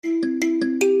This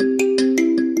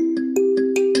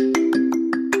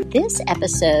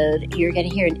episode, you're going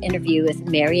to hear an interview with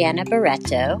Mariana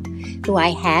Barreto, who I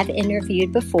have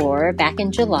interviewed before back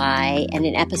in July in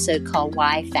an episode called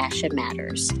Why Fascia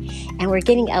Matters. And we're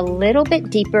getting a little bit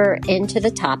deeper into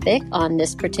the topic on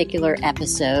this particular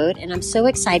episode. And I'm so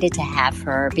excited to have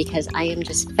her because I am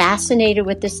just fascinated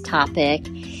with this topic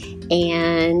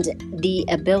and the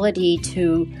ability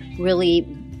to really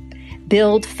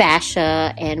build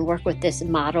fascia and work with this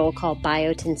model called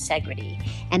biotensegrity.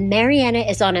 And Mariana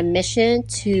is on a mission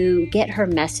to get her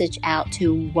message out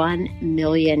to 1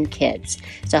 million kids.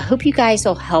 So I hope you guys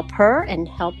will help her and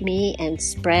help me and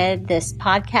spread this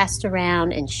podcast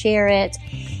around and share it.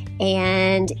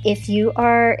 And if you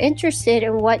are interested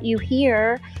in what you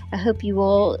hear, I hope you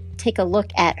will take a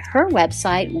look at her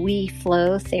website,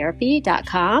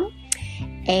 weflowtherapy.com.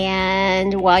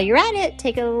 And while you're at it,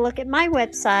 take a look at my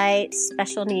website,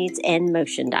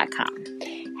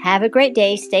 specialneedsinmotion.com. Have a great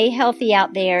day, stay healthy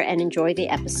out there, and enjoy the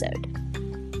episode.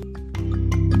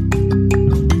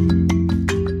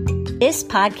 This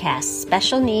podcast,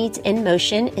 Special Needs in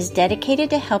Motion, is dedicated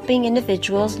to helping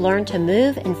individuals learn to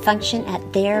move and function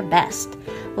at their best.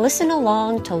 Listen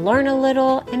along to learn a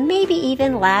little and maybe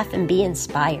even laugh and be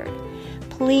inspired.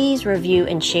 Please review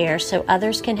and share so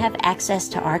others can have access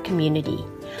to our community.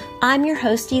 I'm your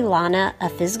host, Ilana, a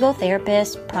physical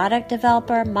therapist, product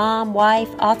developer, mom, wife,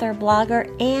 author, blogger,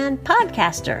 and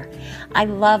podcaster. I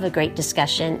love a great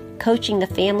discussion, coaching the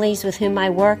families with whom I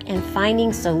work, and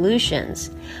finding solutions.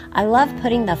 I love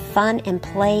putting the fun and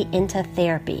play into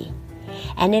therapy.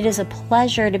 And it is a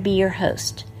pleasure to be your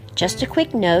host. Just a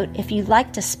quick note, if you'd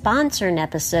like to sponsor an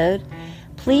episode,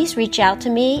 please reach out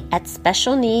to me at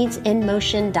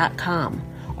specialneedsinmotion.com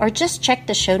or just check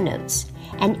the show notes.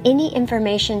 And any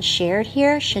information shared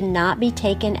here should not be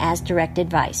taken as direct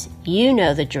advice. You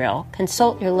know the drill.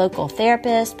 Consult your local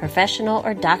therapist, professional,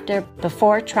 or doctor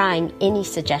before trying any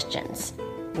suggestions.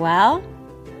 Well,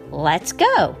 let's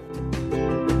go.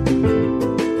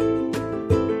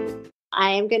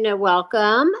 I am going to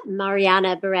welcome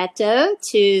Mariana Barreto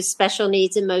to Special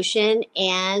Needs in Motion,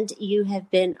 and you have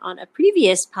been on a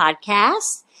previous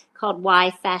podcast called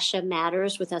Why Fascia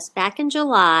Matters with us back in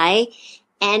July,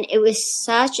 and it was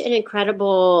such an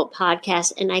incredible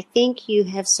podcast, and I think you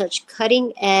have such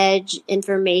cutting-edge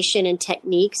information and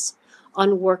techniques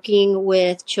on working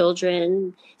with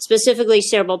children, specifically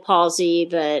cerebral palsy,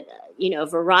 but a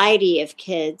variety of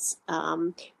kids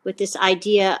with this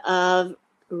idea of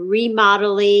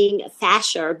remodeling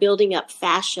fascia or building up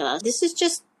fascia. This is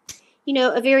just,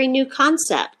 a very new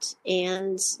concept.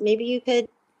 And maybe you could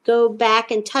go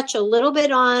back and touch a little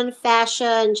bit on fascia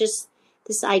and just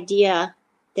this idea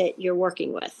that you're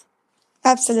working with.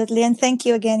 Absolutely. And thank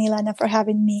you again, Ilana, for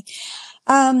having me.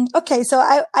 Okay. So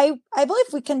I believe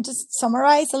we can just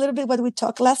summarize a little bit what we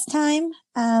talked last time,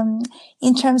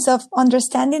 in terms of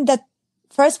understanding that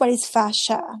first, what is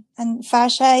fascia? And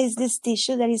fascia is this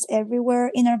tissue that is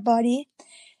everywhere in our body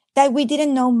that we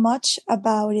didn't know much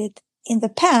about it in the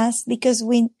past because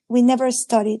we never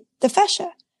studied the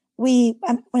fascia. When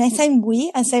I say we,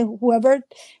 I say whoever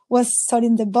was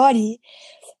studying the body,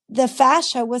 the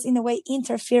fascia was in a way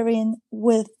interfering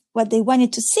with what they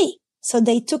wanted to see. So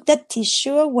they took that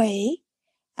tissue away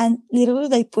and literally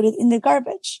they put it in the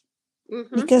garbage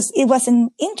because it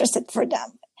wasn't interested for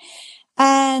them.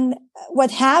 And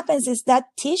what happens is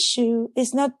that tissue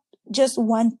is not just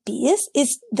one piece,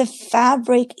 it's the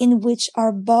fabric in which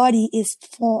our body is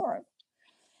formed.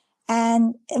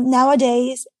 And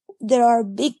nowadays, there are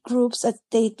big groups that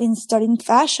they've been studying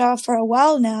fascia for a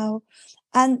while now.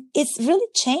 And it's really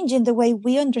changing the way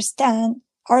we understand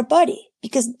our body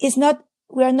because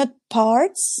we are not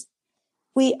parts.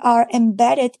 We are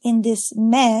embedded in this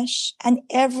mesh and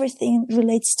everything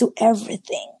relates to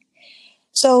everything.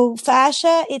 So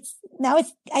fascia, I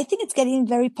think it's getting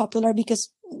very popular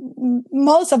because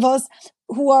most of us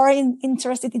who are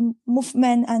interested in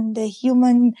movement and the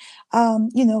human,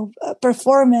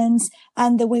 performance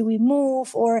and the way we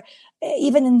move, or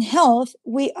even in health,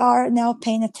 we are now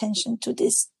paying attention to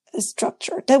this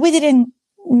structure that we didn't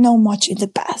know much in the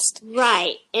past.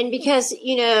 Right. And because,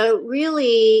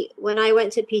 really, when I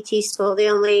went to PT school, the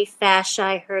only fascia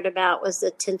I heard about was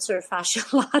the tensor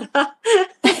fasciolata.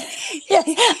 Yeah,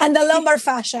 and the lumbar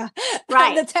fascia,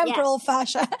 right? And the temporal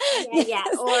fascia. Yeah.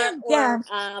 Or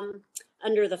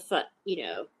under the foot, you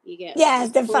get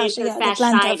the fascia, the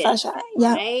plantar fascia.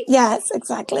 Yeah, right? Yes,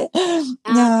 exactly. And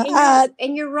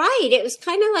you're right. It was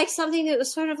kind of like something that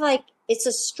was sort of like it's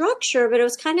a structure, but it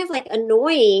was kind of like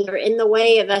annoying or in the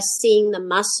way of us seeing the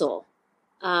muscle.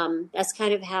 That's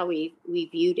kind of how we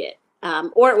viewed it.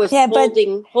 or it was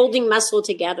holding muscle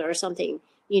together or something,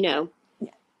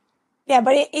 Yeah,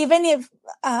 but even if,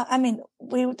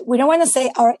 we don't want to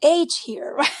say our age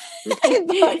here, right?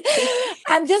 But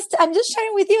I'm just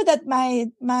sharing with you that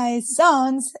my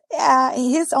son's,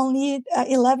 he's only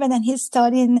 11 and he's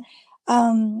studying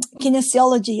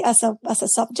kinesiology as a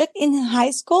subject in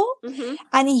high school. Mm-hmm.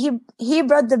 And he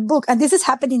brought the book, and this is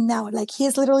happening now. Like,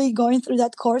 he's literally going through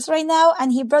that course right now,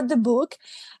 and he brought the book,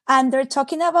 and they're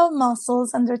talking about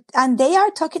muscles, and they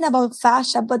are talking about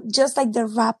fascia, but just like the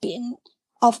wrapping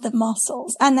of the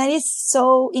muscles. And that is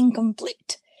so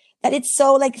incomplete. That it's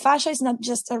so like fascia is not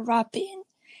just a wrapping.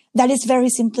 That is very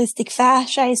simplistic.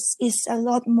 Fascia is a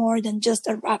lot more than just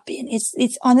a wrapping.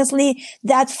 It's honestly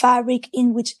that fabric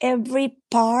in which every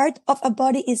part of a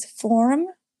body is formed.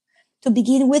 To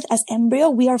begin with, as embryo,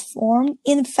 we are formed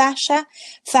in fascia.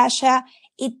 Fascia,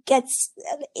 it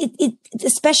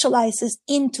specializes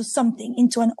into something,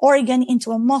 into an organ,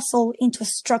 into a muscle, into a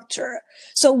structure.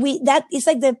 So that is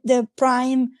like the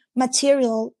prime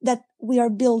material that we are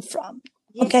built from.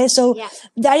 Yeah. Okay. So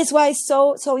that is why it's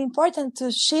so important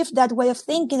to shift that way of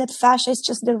thinking that fascia is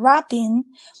just the wrapping,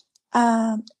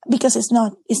 because it's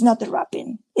not the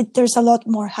wrapping. There's a lot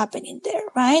more happening there,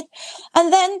 right?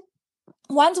 And then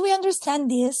once we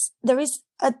understand this, there is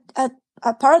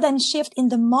a paradigm shift in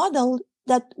the model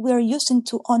that we're using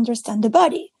to understand the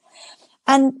body.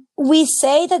 And we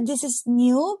say that this is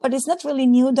new, but it's not really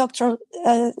new. Dr.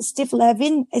 Steve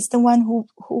Levin is the one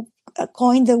who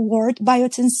coined the word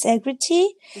biotensegrity.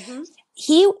 Mm-hmm.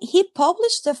 He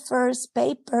published the first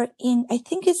paper in, I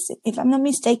think it's, if I'm not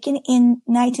mistaken, in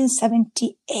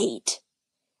 1978.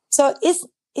 So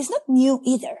it's not new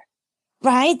either.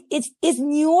 Right? It's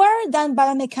newer than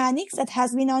biomechanics that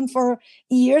has been on for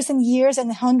years and years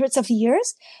and hundreds of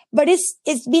years. But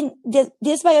it's been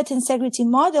this biotensegrity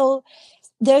model.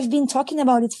 They've been talking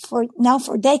about it for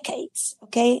decades.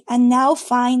 Okay. And now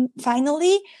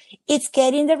finally it's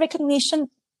getting the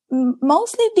recognition,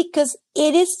 mostly because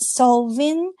it is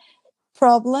solving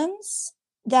problems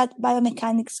that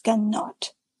biomechanics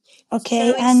cannot.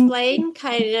 Okay. So explain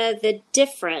kind of the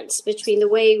difference between the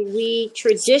way we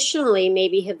traditionally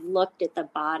maybe have looked at the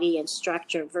body and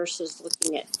structure versus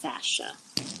looking at fascia.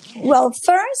 Well,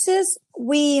 first is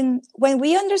when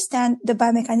we understand the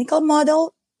biomechanical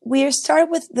model, we start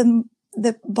with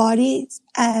the body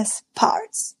as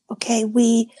parts. Okay.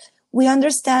 We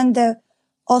understand the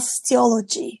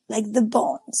osteology, like the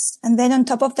bones. And then on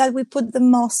top of that, we put the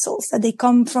muscles, that they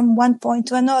come from one point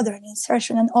to another, an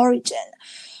insertion and origin.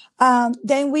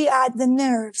 Then we add the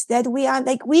nerves, that we add,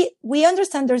 like, we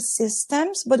understand their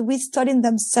systems, but we study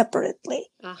them separately.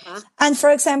 Uh-huh. And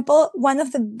for example, one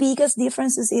of the biggest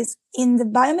differences is in the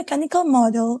biomechanical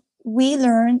model, we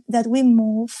learn that we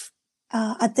move,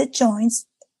 at the joints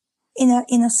in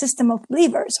a system of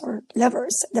levers,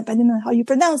 depending on how you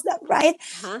pronounce that, right?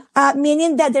 Uh-huh.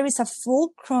 Meaning that there is a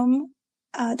fulcrum,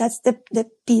 that's the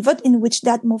pivot in which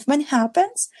that movement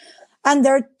happens. And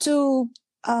there are two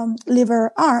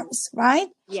lever arms, right?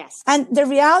 Yes. And the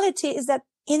reality is that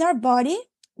in our body,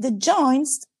 the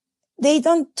joints, they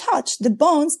don't touch. The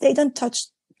bones, they don't touch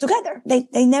together.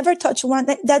 They never touch one.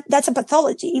 That's a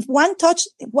pathology. If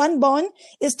one bone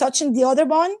is touching the other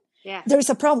bone, there is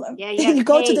a problem. Yeah, you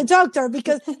go to the doctor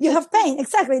because you have pain.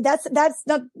 Exactly. That's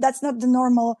not the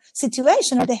normal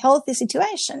situation or the healthy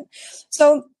situation.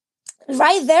 So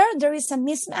right there is a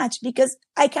mismatch, because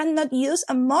I cannot use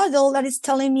a model that is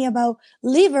telling me about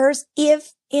livers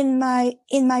if in my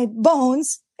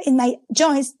bones, in my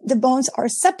joints, the bones are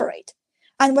separate.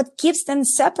 And what keeps them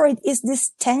separate is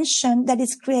this tension that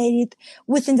is created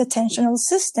within the tensional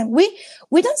system. We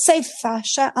don't say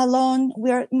fascia alone.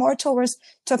 We are more towards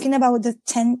talking about the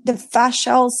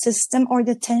fascial system or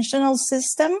the tensional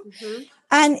system. Mm-hmm.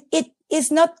 And it is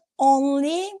not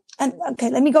only, and okay,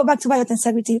 let me go back to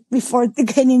biotensegrity before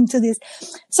getting into this.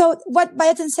 So what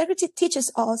biotensegrity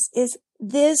teaches us is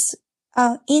this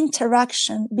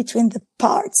interaction between the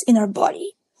parts in our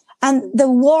body. And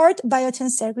the word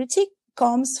biotensegrity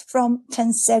comes from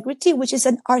tensegrity, which is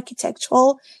an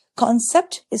architectural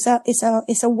concept. It's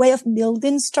a way of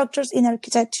building structures in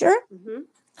architecture. Mm-hmm.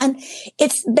 And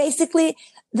it's basically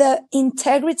the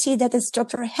integrity that the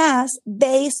structure has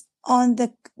based on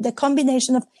the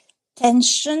combination of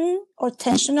tension or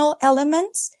tensional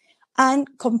elements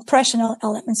and compressional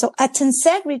elements. So a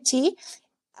tensegrity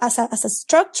as a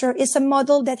structure is a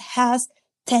model that has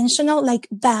tensional, like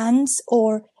bands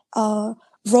or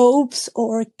ropes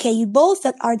or cables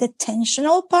that are the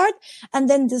tensional part, and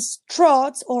then the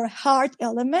struts or hard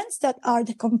elements that are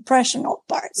the compressional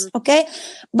parts. Okay.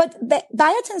 But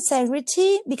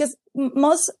biotensegrity, because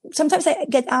sometimes I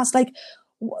get asked, like,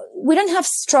 we don't have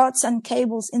struts and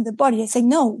cables in the body. I say,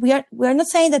 no, we're not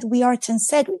saying that we are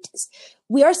tensegrities.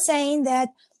 We are saying that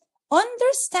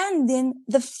understanding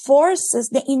the forces,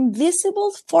 the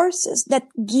invisible forces that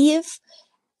give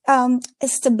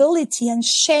stability and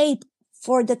shape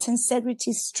for the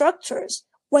tensegrity structures.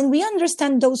 When we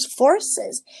understand those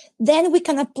forces, then we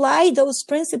can apply those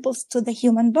principles to the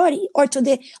human body or to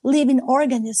the living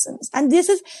organisms. And this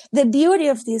is the beauty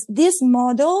of this. This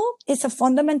model is a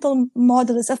fundamental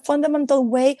model. It's a fundamental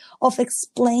way of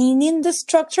explaining the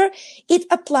structure. It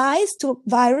applies to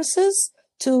viruses,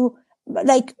 to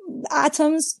like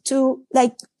atoms, to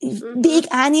like big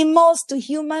animals, to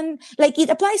human, like it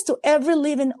applies to every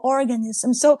living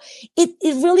organism. So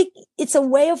it's a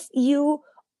way of you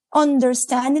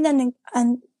understanding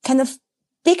and kind of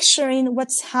picturing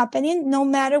what's happening, no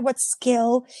matter what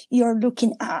scale you're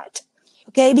looking at.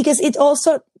 Okay. Because it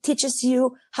also teaches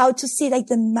you how to see like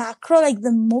the macro, like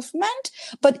the movement,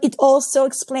 but it also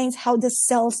explains how the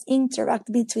cells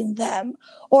interact between them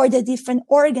or the different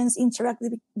organs interact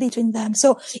between them.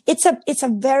 So it's a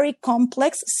very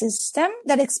complex system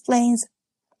that explains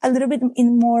a little bit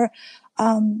in more,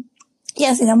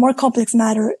 in a more complex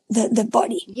matter, the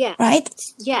body. Yeah. Right?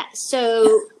 Yeah.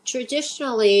 So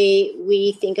traditionally,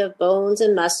 we think of bones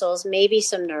and muscles, maybe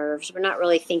some nerves. We're not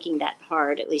really thinking that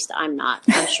hard. At least I'm not.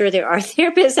 I'm sure there are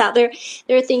therapists out there.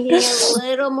 They're thinking a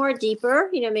little more deeper,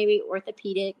 maybe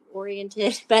orthopedic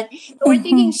oriented, but we're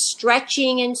thinking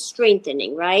stretching and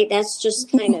strengthening, right? That's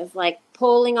just kind of like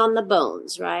pulling on the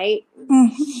bones, right?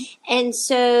 And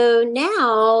so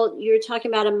now you're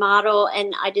talking about a model,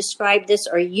 and I describe this,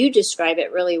 or you describe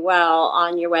it really well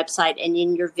on your website and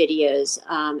in your videos.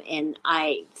 And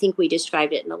I think we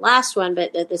described it in the last one,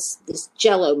 but this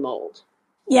Jello mold.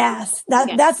 Yes,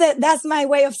 that's my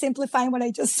way of simplifying what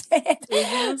I just said.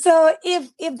 So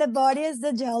if the body is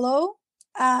the Jello,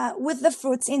 with the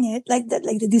fruits in it, like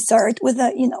the dessert with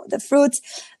the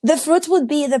fruits would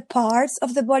be the parts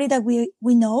of the body that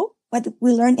we know, what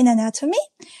we learn in anatomy.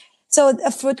 So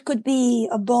a fruit could be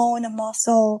a bone, a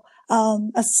muscle,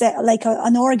 a cell, like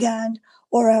an organ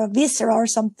or a viscera or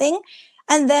something.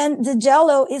 And then the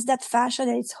Jello is that fascia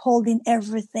that is holding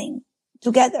everything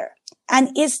together. And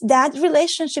it's that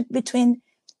relationship between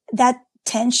that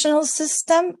tensional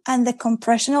system and the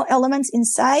compressional elements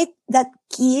inside that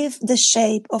give the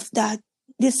shape of that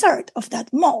dessert, of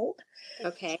that mold.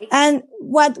 Okay. And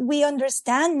what we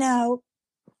understand now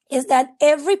is that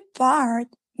every part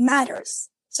matters.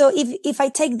 So if I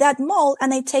take that mold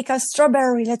and I take a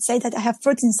strawberry, let's say that I have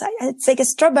fruit inside, I take a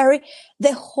strawberry,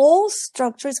 the whole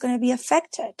structure is going to be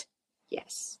affected.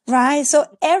 Yes. Right? So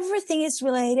everything is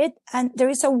related, and there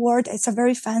is a word, it's a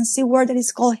very fancy word that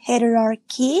is called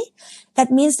hierarchy.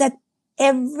 That means that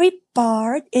every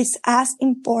part is as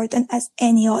important as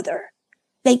any other.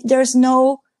 Like there's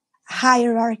no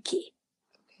hierarchy.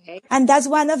 Okay. And that's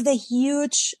one of the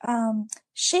huge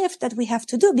shift that we have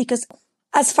to do, because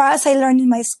as far as I learned in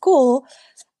my school,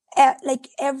 like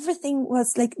everything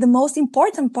was like the most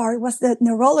important part was the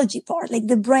neurology part. Like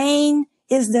the brain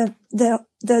is the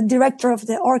director of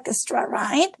the orchestra,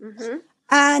 right?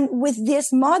 And with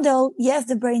this model, yes,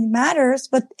 the brain matters,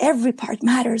 but every part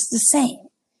matters the same.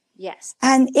 Yes.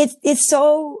 And it's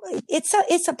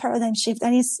a paradigm shift,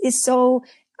 and it's so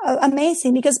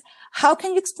amazing, because how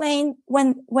can you explain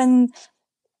when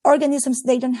organisms,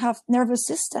 they don't have nervous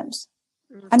systems?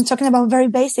 I'm talking about very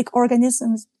basic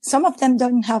organisms. Some of them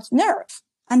don't have nerve,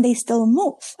 and they still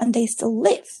move and they still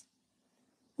live.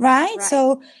 Right?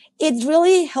 So it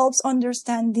really helps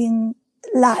understanding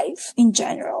life in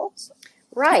general.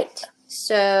 Right.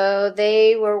 So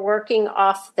they were working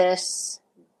off this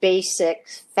basic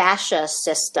fascia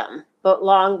system, but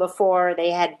long before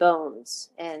they had bones.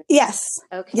 And yes.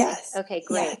 Okay. Yes. Okay.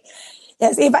 Great.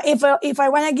 Yes. If I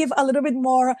want to give a little bit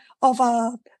more of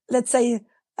a, let's say,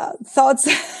 thoughts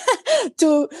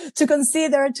to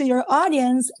consider to your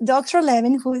audience, Dr.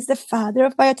 Levin, who is the father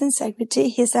of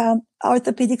biotensegrity, he's an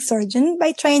orthopedic surgeon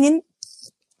by training,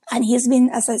 and he's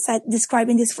been, as I said,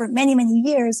 describing this for many, many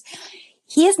years.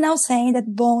 He is now saying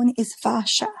that bone is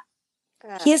fascia.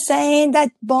 He is saying that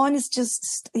bone is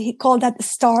just, he called that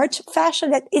starch fascia,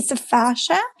 that it's a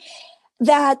fascia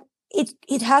that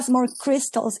it has more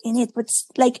crystals in it, but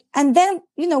like, and then,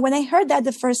 when I heard that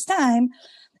the first time,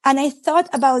 and I thought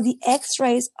about the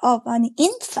x-rays of an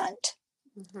infant,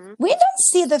 we don't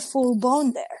see the full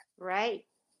bone there. Right.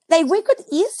 Like we could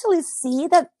easily see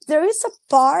that there is a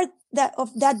part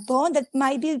of that bone that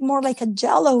might be more like a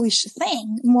jello-ish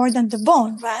thing more than the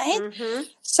bone, right?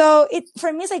 So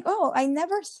for me, it's like, oh, I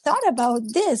never thought about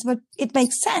this, but it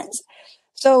makes sense.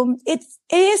 So it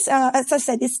is, as I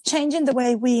said, it's changing the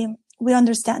way we we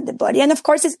understand the body. And of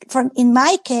course, in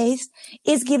my case,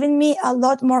 it's given me a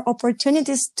lot more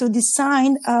opportunities to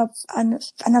design an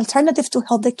alternative to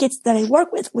help the kids that I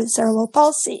work with cerebral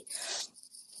palsy.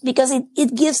 Because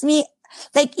it gives me,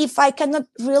 like, if I cannot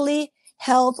really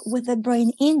help with a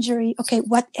brain injury, okay,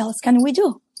 what else can we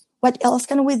do? What else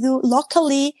can we do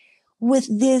locally with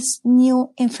this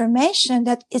new information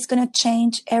that is going to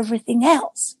change everything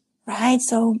else, right?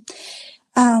 So,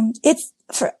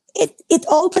 it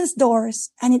opens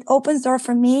doors, and it opens door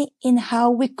for me in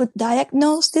how we could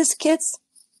diagnose these kids,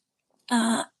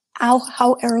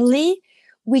 how early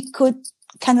we could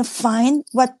kind of find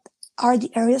what are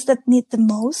the areas that need the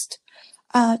most,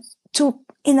 to,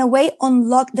 in a way,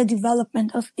 unlock the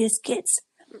development of these kids.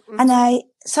 Mm-hmm. And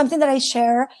something that I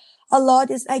share a lot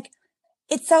is like,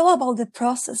 it's all about the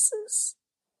processes.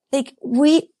 Like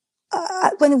when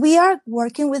we are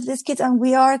working with these kids and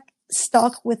we are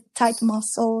stuck with tight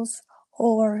muscles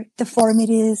or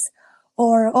deformities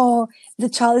or, the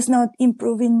child is not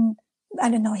improving, I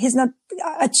don't know, he's not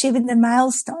achieving the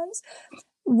milestones.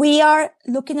 We are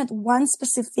looking at one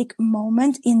specific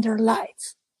moment in their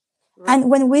life. Right. And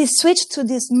when we switch to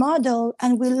this model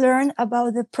and we learn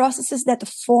about the processes that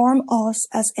form us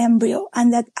as embryo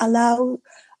and that allow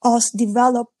us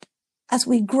develop as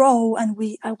we grow and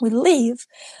we live,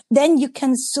 then you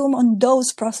can zoom on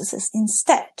those processes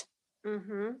instead.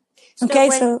 Mm-hmm. Okay,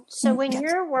 so when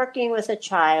you're working with a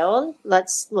child,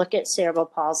 let's look at cerebral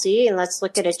palsy, and let's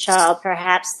look at a child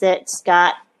perhaps that's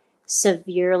got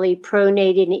severely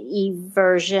pronated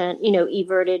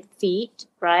everted feet,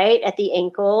 right, at the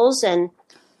ankles, and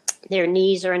their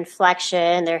knees are in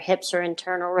flexion, their hips are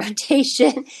internal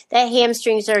rotation, the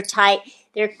hamstrings are tight,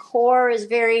 their core is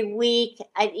very weak.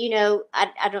 I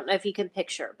don't know if you can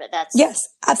picture, but that's... Yes,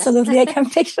 absolutely, I can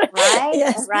picture. Right?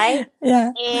 Yes. Right?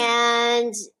 Yeah.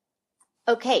 And,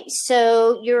 okay,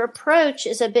 so your approach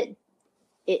is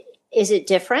is it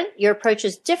different? Your approach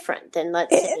is different than,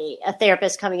 let's say, a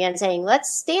therapist coming in and saying,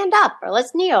 let's stand up or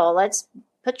let's kneel. Let's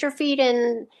put your feet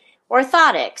in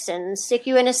orthotics and stick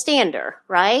you in a stander,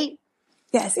 right?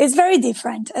 Yes, it's very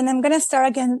different. And I'm going to start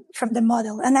again from the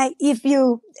model. And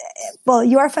you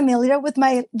are familiar with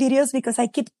my videos because I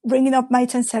keep bringing up my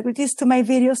tensegrities to my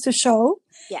videos to show.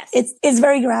 Yes. It's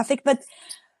very graphic, but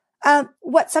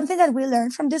something that we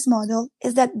learned from this model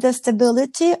is that the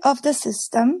stability of the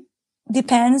system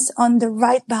depends on the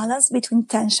right balance between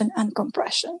tension and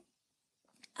compression.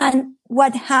 And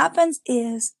what happens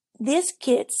is these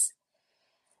kids,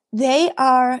 they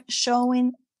are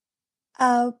showing,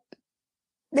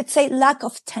 let's say, lack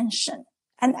of tension.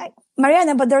 And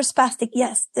Mariana, but they're spastic.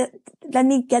 Yes. Let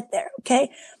me get there.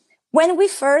 Okay. When we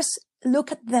first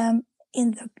look at them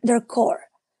in their core,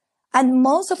 and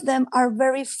most of them are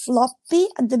very floppy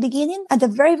at the beginning, at the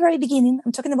very, very beginning.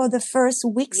 I'm talking about the first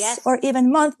weeks or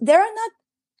even month. They are not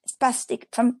spastic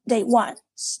from day one.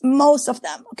 Most of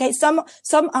them. Okay. Some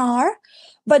are,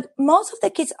 but most of the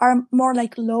kids are more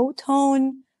like low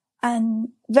tone and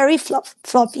very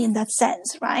floppy in that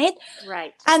sense. Right.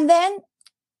 Right. And then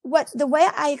the way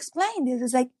I explain this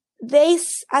is like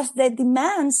as the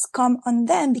demands come on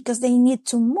them because they need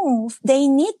to move, they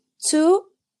need to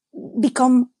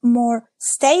become more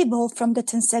stable from the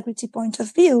tensegrity point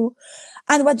of view.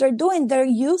 And what they're doing, they're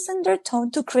using their tone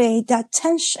to create that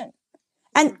tension.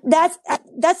 And that's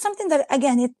something that,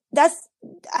 again,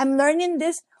 I'm learning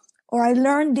this, or I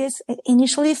learned this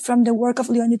initially from the work of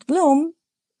Leonid Bloom.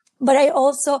 But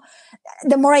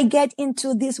the more I get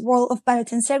into this world of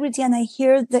biotensegrity and I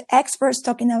hear the experts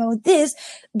talking about this,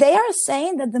 they are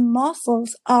saying that the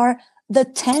muscles are the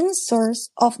tensors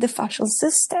of the fascial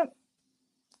system.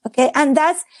 Okay. And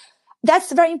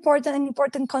that's very important, an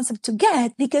important concept to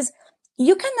get, because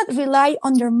you cannot rely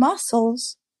on your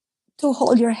muscles to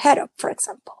hold your head up, for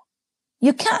example.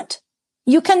 You can't.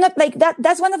 You cannot, like that.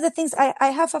 That's one of the things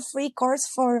I have a free course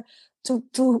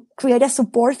to create a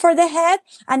support for the head.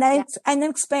 And I'm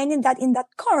explaining that in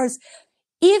that course.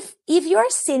 If you are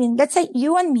sitting, let's say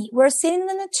you and me, we're sitting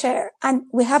in a chair and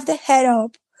we have the head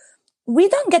up, we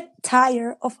don't get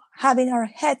tired of having our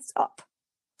heads up.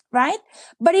 Right?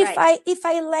 But if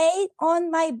I lay on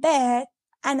my bed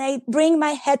and I bring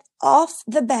my head off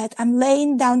the bed, I'm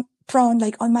laying down prone,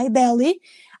 like on my belly,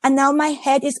 and now my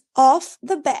head is off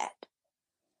the bed.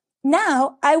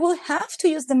 Now I will have to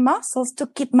use the muscles to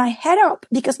keep my head up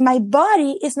because my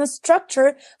body is not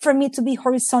structured for me to be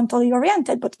horizontally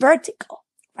oriented, but vertical.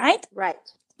 Right? Right.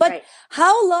 But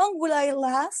how long will I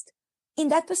last in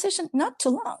that position? Not too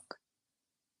long.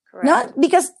 Correct. Not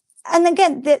because, and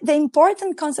again, the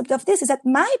important concept of this is that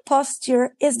my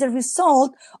posture is the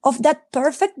result of that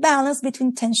perfect balance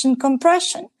between tension and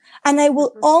compression. And I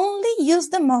will only use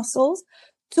the muscles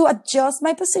to adjust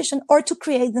my position or to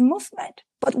create the movement.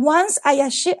 But once I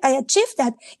achieve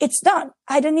that, it's done.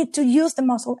 I don't need to use the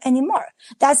muscle anymore.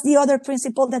 That's the other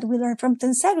principle that we learn from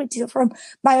tensegrity, from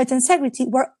biotensegrity.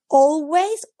 We're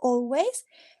always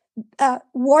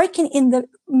working in the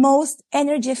most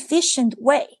energy efficient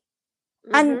way.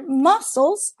 And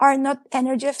muscles are not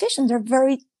energy efficient. They're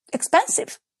very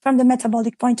expensive from the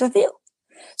metabolic point of view.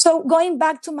 So going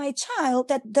back to my child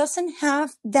that doesn't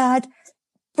have that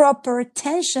proper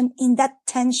tension in that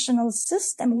tensional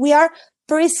system. We are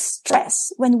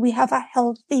pre-stressed when we have a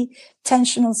healthy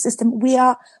tensional system. We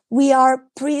are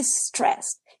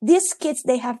pre-stressed. These kids,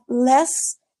 they have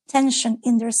less tension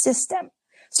in their system.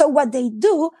 So what they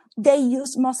do, they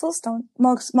use muscle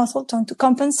tone to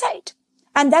compensate.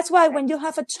 And that's why when you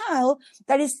have a child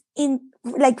that is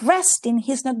resting,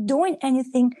 he's not doing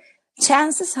anything,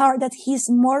 chances are that he's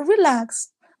more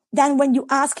relaxed than when you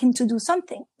ask him to do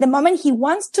something. The moment he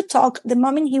wants to talk, the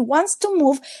moment he wants to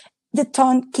move, the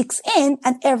tone kicks in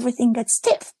and everything gets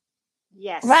stiff.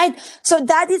 Yes. Right? So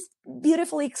that is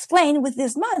beautifully explained with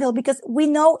this model because we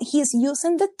know he's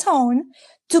using the tone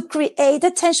to create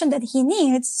the tension that he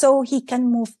needs so he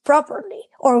can move properly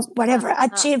or whatever,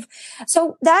 achieve.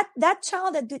 So that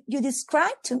child that you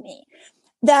described to me,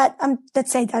 that,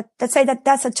 let's say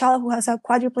that's a child who has a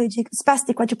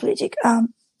spastic quadriplegic,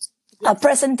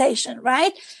 presentation,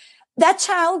 right? That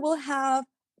child will have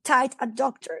tight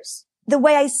adductors. The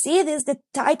way I see this, the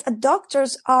tight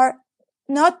adductors are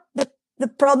not the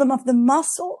problem of the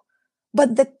muscle,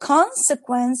 but the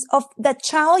consequence of the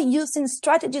child using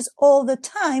strategies all the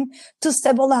time to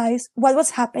stabilize what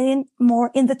was happening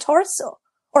more in the torso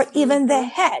or even the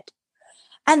head.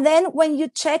 And then when you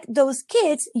check those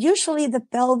kids, usually the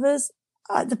pelvis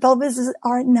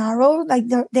are narrow, like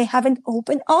they haven't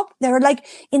opened up. They're like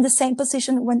in the same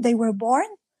position when they were born.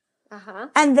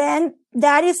 And then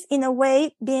that is in a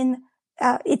way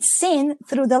it's seen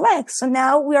through the legs. So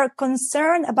now we are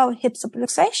concerned about hip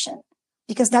subluxation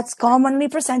because that's commonly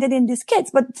presented in these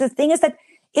kids. But the thing is that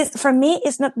for me,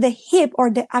 it's not the hip or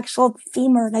the actual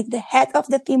femur, like the head of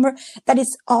the femur that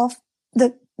is off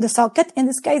the socket, in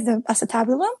this case, the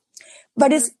acetabulum.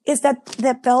 But it's that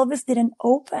the pelvis didn't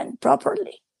open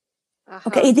properly.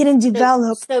 Okay. It didn't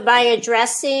develop. So by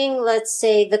addressing, let's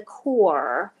say, the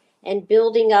core and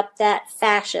building up that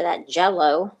fascia, that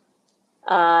jello,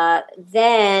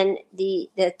 then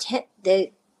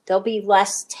there'll be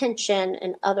less tension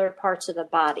in other parts of the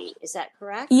body. Is that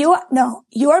correct? You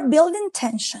are building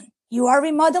tension. You are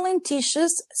remodeling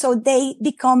tissues so they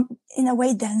become in a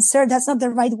way denser. That's not the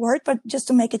right word, but just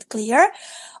to make it clear.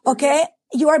 Okay.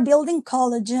 You are building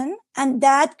collagen and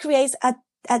that creates a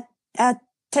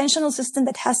tensional system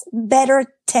that has better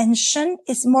tension.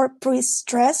 It's more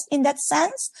pre-stressed in that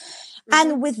sense.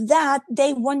 And with that,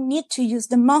 they won't need to use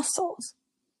the muscles.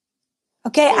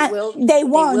 Okay. They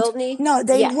won't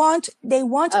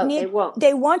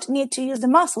need to use the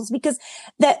muscles because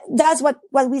that's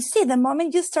what we see. The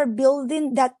moment you start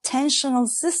building that tensional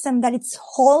system that it's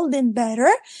holding better,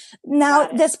 now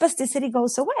the spasticity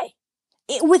goes away.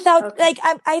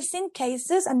 I've seen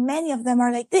cases and many of them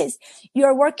are like this.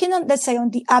 You're working on, let's say on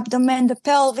the abdomen, the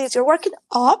pelvis, you're working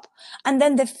up and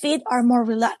then the feet are more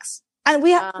relaxed. And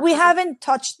we haven't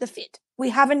touched the feet. We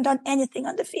haven't done anything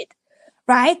on the feet,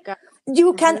 right?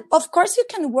 You can, of course you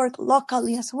can work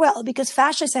locally as well because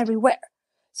fascia is everywhere.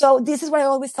 So this is what I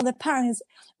always tell the parents.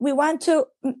 We want to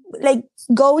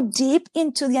go deep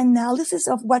into the analysis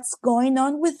of what's going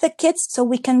on with the kids so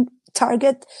we can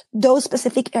target those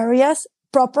specific areas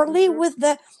properly with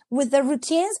the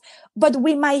routines, but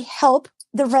we might help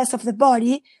the rest of the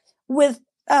body with,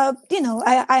 I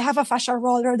have a fascia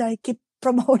roller that I keep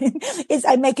promoting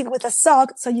I make it with a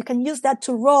sock. So you can use that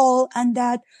to roll and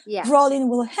that rolling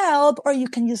will help, or you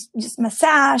can use just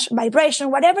massage, vibration,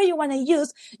 whatever you want to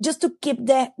use just to keep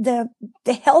the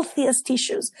healthiest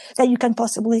tissues that you can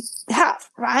possibly have.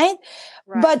 Right.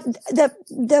 But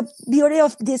the beauty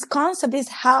of this concept is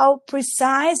how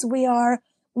precise we are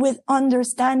with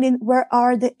understanding where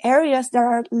are the areas that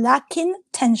are lacking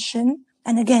tension.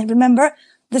 And again, remember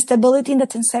the stability and the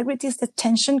tensegrity is the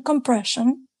tension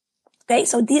compression. Okay.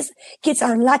 So these kids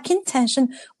are lacking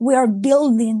tension. We are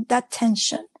building that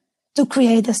tension to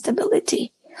create the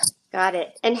stability. Got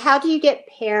it. And how do you get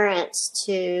parents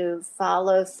to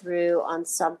follow through on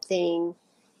something,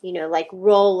 like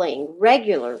rolling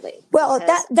regularly? Well,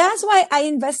 that's why I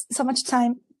invest so much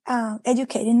time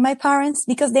educating my parents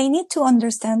because they need to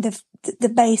understand the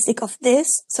basic of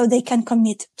this so they can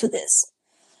commit to this.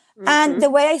 And the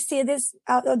way I see this,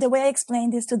 the way I explain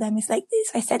this to them is like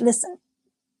this. I said, listen,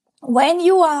 when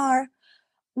you are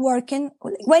working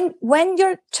when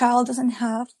your child doesn't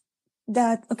have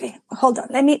that. Okay, hold on.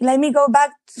 Let me go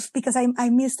back because I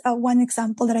missed one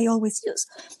example that I always use.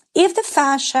 If the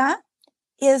fascia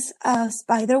is a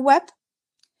spider web,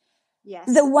 yes,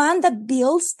 the one that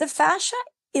builds the fascia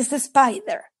is the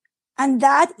spider. And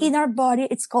that in our body,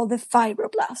 it's called the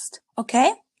fibroblast.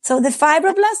 Okay. So the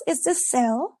fibroblast is the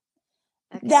cell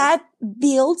that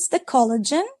builds the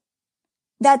collagen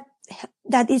that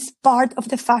is part of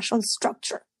the fascial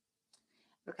structure.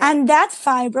 Okay. And that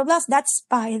fibroblast, that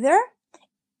spider,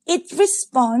 it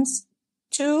responds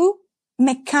to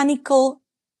mechanical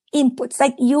inputs.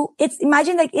 Like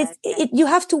imagine like you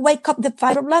have to wake up the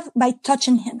fibroblast by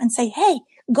touching him and say, hey,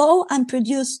 go and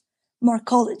produce more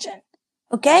collagen.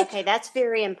 Okay. Okay. That's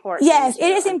very important. Yes,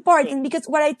 it is important because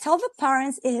what I tell the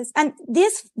parents is, and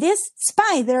this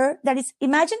spider that is,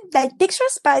 imagine, like picture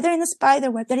a spider in a spider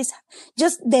web that is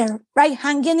just there, right?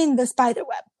 Hanging in the spider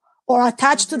web or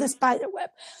attached to the spider web.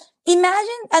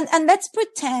 Imagine, and let's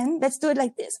do it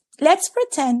like this. Let's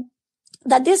pretend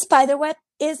that this spider web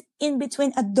is in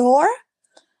between a door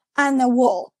and a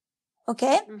wall.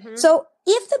 Okay. Mm-hmm. So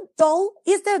if the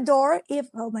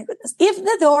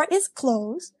door is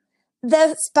closed,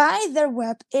 the spider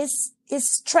web is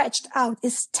stretched out,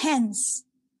 is tense.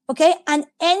 Okay. And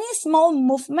any small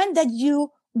movement that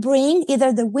you bring,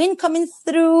 either the wind coming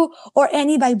through or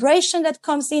any vibration that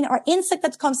comes in or insect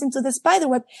that comes into the spider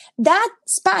web, that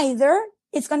spider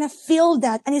is going to feel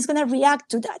that and it's going to react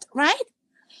to that. Right.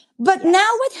 But now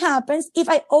what happens if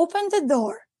I open the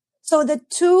door? So the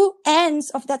two ends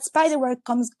of that spider web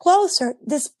comes closer.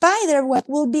 The spider web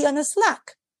will be on a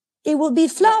slack. It will be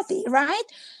floppy, right?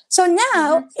 So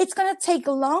now it's going to take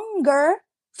longer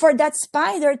for that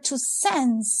spider to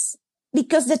sense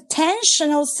because the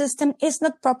tensional system is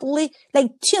not properly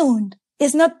like tuned.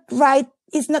 It's not right.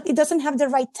 It doesn't have the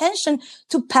right tension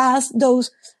to pass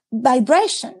those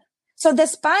vibration. So the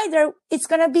spider, it's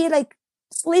going to be like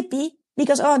sleepy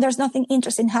because, there's nothing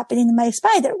interesting happening in my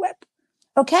spider web.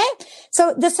 Okay.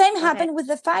 So the same happened with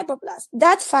the fibroblast.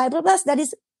 That fibroblast that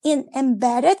is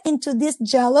embedded into this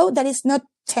jello that is not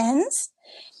tense.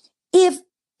 If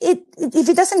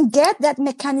it doesn't get that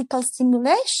mechanical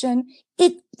stimulation,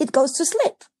 it goes to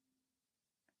sleep.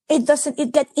 It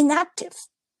gets inactive.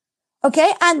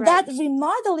 Okay. And that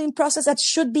remodeling process that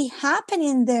should be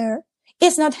happening there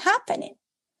is not happening.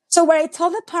 So what I tell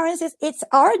the parents is it's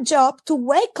our job to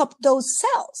wake up those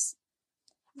cells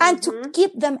and to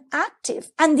keep them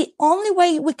active. And the only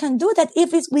way we can do that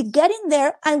is we get in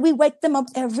there and we wake them up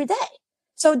every day.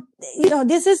 So,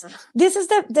 this is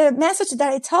the message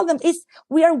that I tell them is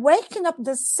we are waking up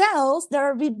the cells that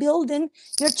are rebuilding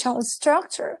your child's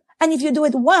structure. And if you do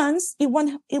it once, it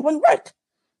won't work.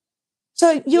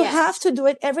 So you have to do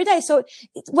it every day. So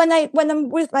when I'm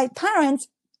with my parents,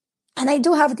 and I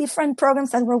do have different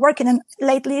programs that we're working on.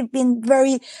 Lately, I've been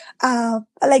very,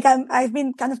 I've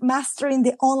been kind of mastering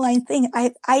the online thing.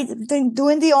 I've been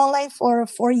doing the online for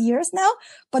 4 years now,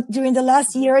 but during the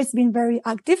last year, it's been very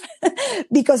active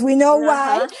because we know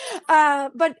why.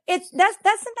 But that's the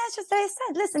message that I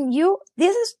said. Listen,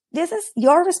 this is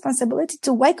your responsibility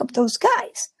to wake up those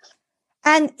guys.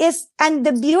 And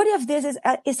the beauty of this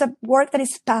is a work that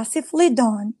is passively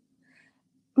done.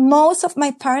 Most of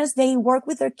my parents, they work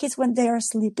with their kids when they are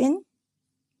sleeping.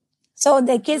 So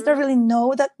the kids don't really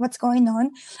know that what's going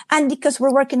on. And because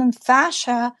we're working on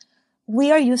fascia, we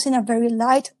are using a very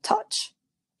light touch.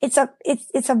 It's a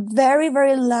very,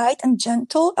 very light and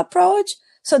gentle approach.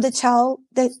 So the child,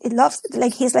 it loves it.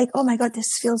 Like he's like, oh my God,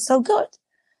 this feels so good.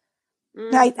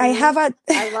 I have I love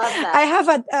that. I have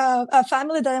a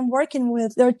family that I'm working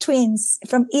with. They're twins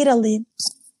from Italy.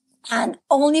 And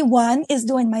only one is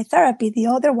doing my therapy. The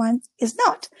other one is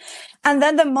not. And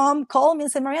then the mom called me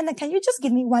and said, Mariana, can you just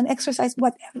give me one exercise,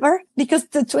 whatever? Because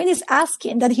the twin is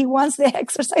asking that he wants the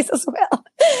exercise as well.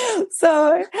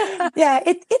 So yeah,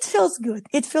 it feels good.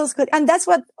 It feels good. And that's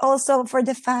what also for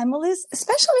the families,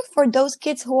 especially for those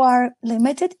kids who are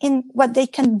limited in what they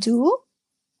can do.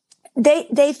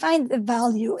 They find the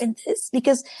value in this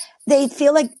because they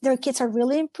feel like their kids are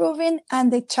really improving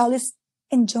and the child is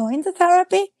enjoying the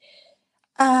therapy.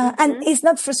 And it's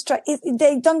not frustrating.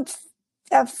 They don't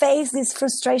face this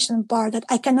frustration part that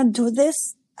I cannot do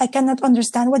this. I cannot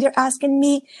understand what you're asking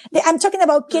me. I'm talking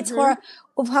about kids who are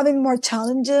having more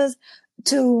challenges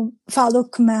to follow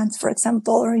commands, for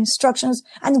example, or instructions.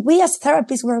 And we as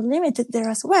therapists, we're limited there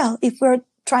as well if we're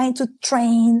trying to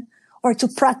train or to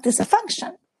practice a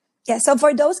function. Yeah. So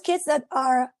for those kids that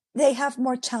they have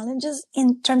more challenges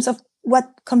in terms of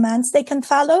what commands they can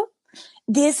follow,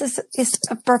 this is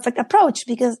a perfect approach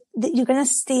because you're going to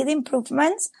see the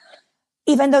improvements,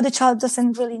 even though the child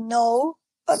doesn't really know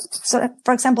So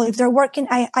for example, if they're working,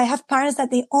 I have parents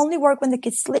that they only work when the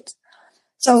kid sleeps.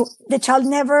 So the child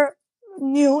never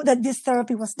knew that this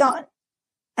therapy was done.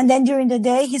 And then during the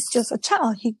day, he's just a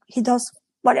child. He does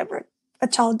whatever a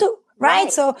child do.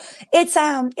 Right. So it's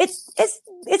an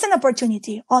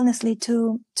opportunity, honestly,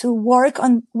 to work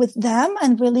with them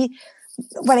and really,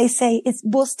 what I say, it's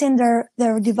boosting their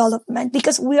development,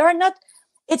 because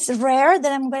it's rare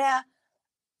that I'm going to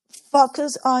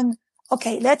focus on,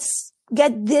 okay, let's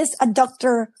get this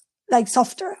adductor like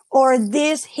softer, or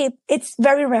this hip. It's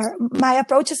very rare. My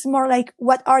approach is more like,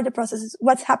 what are the processes?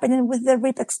 What's happening with the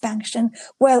rib expansion?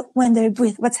 Well, when they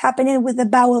breathe, what's happening with the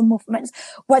bowel movements?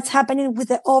 What's happening with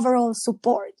the overall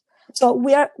support? So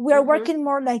we are working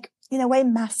more like, in a way,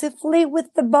 massively with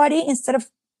the body, instead of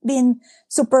being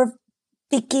super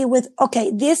picky with,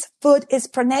 okay, this foot is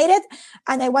pronated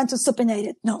and I want to supinate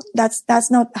it. No,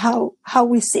 that's not how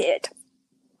we see it.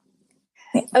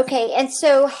 Okay, and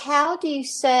so how do you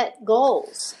set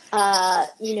goals? For how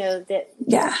do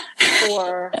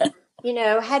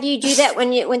you do that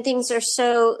when things are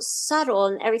so subtle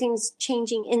and everything's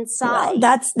changing inside?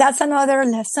 Well, that's another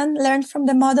lesson learned from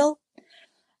the model,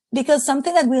 because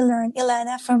something that we learned,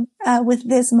 Ilana, from with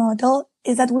this model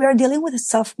is that we are dealing with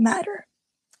soft matter.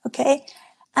 Okay,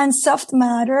 and soft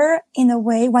matter, in a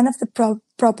way, one of the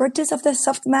properties of the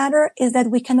soft matter is that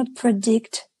we cannot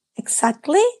predict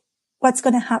exactly what's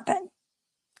going to happen.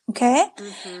 Okay.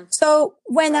 Mm-hmm. So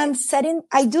when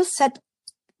I do set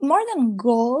more than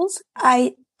goals.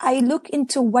 I look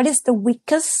into what is the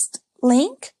weakest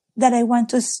link that I want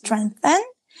to strengthen.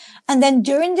 And then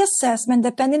during the assessment,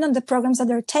 depending on the programs that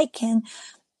they're taking,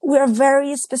 we're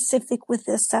very specific with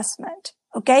the assessment.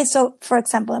 Okay. So for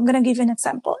example, I'm going to give you an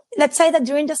example. Let's say that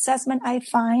during the assessment, I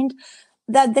find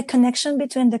that the connection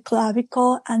between the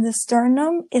clavicle and the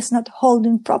sternum is not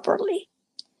holding properly.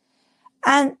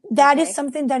 And that is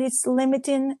something that is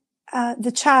limiting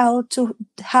the child to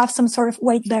have some sort of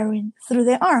weight bearing through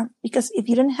the arm. Because if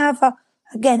you don't have a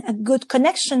good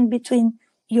connection between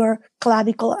your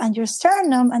clavicle and your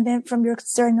sternum, and then from your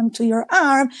sternum to your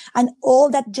arm, and all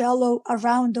that jello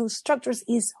around those structures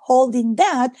is holding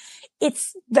that,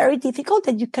 it's very difficult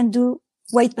that you can do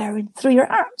weight bearing through your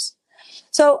arms.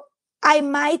 So I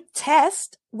might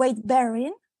test weight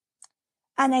bearing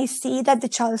and I see that the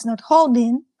child is not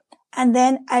holding. And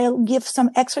then I'll give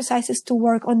some exercises to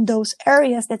work on those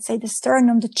areas, let's say the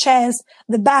sternum, the chest,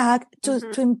 the back, to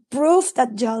improve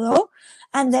that jello.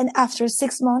 And then after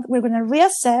 6 months, we're going to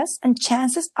reassess. And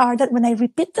chances are that when I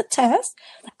repeat the test,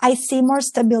 I see more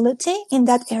stability in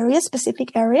that area,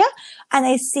 specific area. And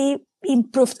I see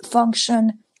improved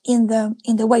function in the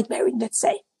weight bearing, let's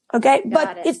say. Okay.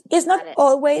 But it's not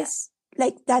always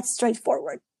like that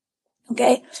straightforward.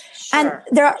 Okay. Sure, and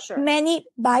there are many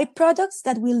byproducts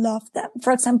that we love them.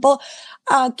 For example,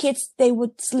 kids, they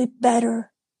would sleep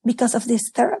better because of this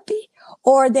therapy,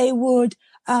 or they would,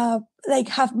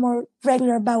 have more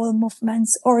regular bowel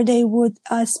movements, or they would,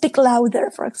 speak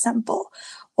louder, for example,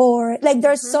 or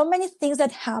there's so many things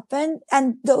that happen.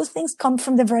 And those things come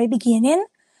from the very beginning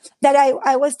that I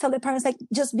always tell the parents,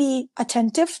 just be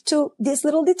attentive to these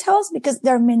little details because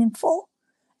they're meaningful.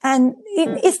 And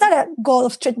it's not a goal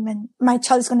of treatment. My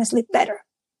child is going to sleep better.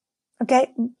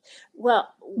 Okay. Well,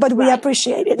 but we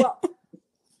appreciate it.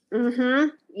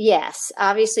 Well, yes.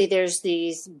 Obviously there's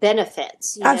these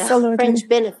benefits, absolutely, fringe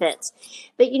benefits.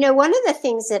 But one of the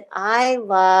things that I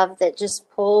love that just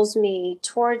pulls me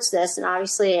towards this, and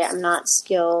obviously I'm not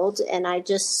skilled and I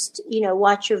just,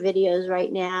 watch your videos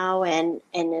right now and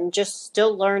I'm just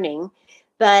still learning.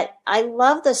 But I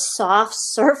love the soft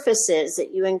surfaces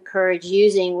that you encourage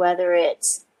using, whether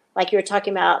it's like you were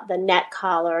talking about the neck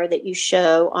collar that you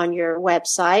show on your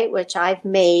website, which I've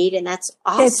made, and that's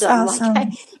awesome. It's awesome.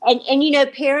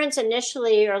 And parents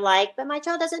initially are like, but my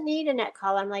child doesn't need a neck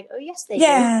collar. I'm like, oh yes, they do.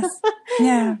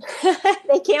 Yeah.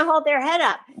 They can't hold their head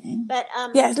up. But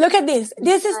yes, look at this.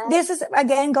 This is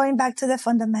again going back to the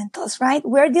fundamentals, right?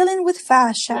 We're dealing with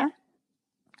fascia,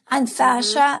 and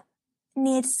fascia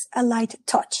needs a light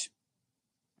touch.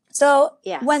 So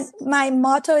when my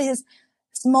motto is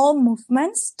small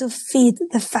movements to feed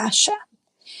the fascia.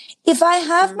 If I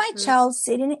have my child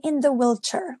sitting in the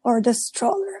wheelchair or the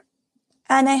stroller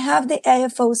and I have the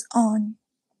AFOs on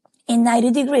in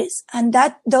 90 degrees and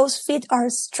those feet are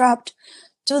strapped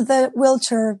to the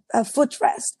wheelchair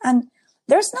footrest and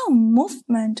there's no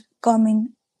movement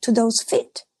coming to those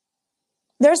feet.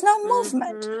 There's no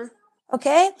movement.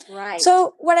 Okay. Right.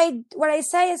 So what I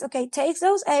say is, okay, take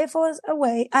those AFOs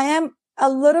away. I am a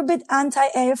little bit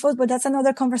anti-AFOs, but that's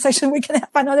another conversation we can have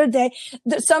another day.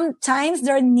 Sometimes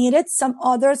they're needed, some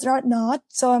others are not.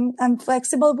 So I'm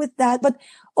flexible with that. But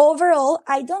overall,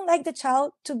 I don't like the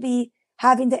child to be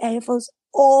having the AFOs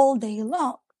all day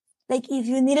long. Like if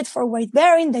you need it for weight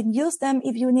bearing, then use them.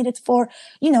 If you need it for,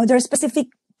 there are specific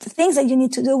things that you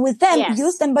need to do with them, yes,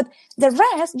 use them. But the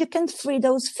rest, you can free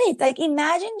those feet. Like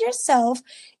imagine yourself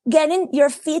getting your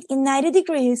feet in 90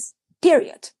 degrees,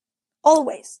 period.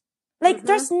 Always. Like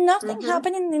there's nothing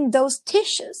happening in those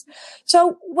tissues.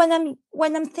 So when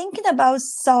I'm thinking about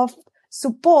soft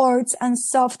supports and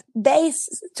soft base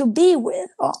to be with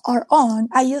or on,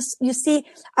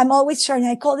 I'm always sharing,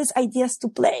 I call this ideas to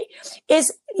play,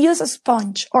 is use a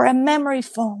sponge or a memory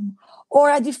foam or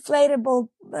a deflatable,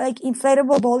 like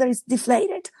inflatable ball that is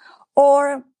deflated,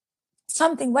 or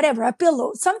something, whatever, a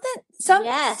pillow,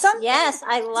 yes,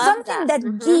 I love something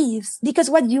that gives, because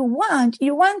what you want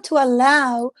to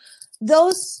allow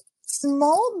those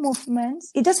small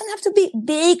movements. It doesn't have to be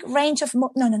big range of,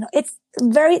 no. It's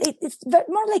very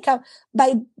more like a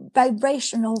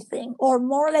vibrational thing, or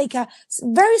more like a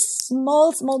very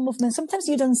small movement. Sometimes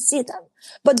you don't see them,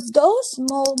 but those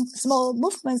small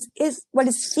movements is what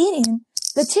is feeding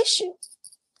the tissue.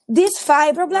 These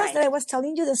fibroblasts that I was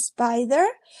telling you, the spider,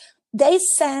 they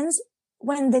sense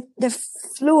when the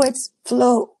fluids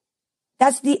flow.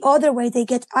 That's the other way they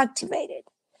get activated.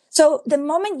 So the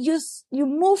moment you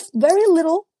move very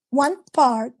little, one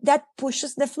part, that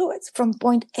pushes the fluids from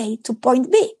point A to point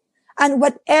B. And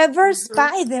whatever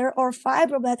spider or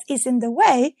fibroblast is in the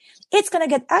way, it's going to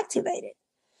get activated.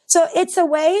 So it's a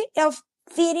way of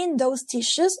feeding those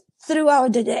tissues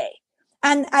throughout the day.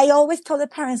 And I always tell the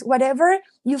parents, whatever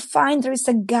you find there is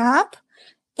a gap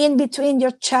in between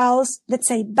your child's, let's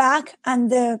say, back and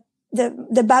the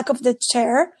back of the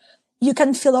chair, you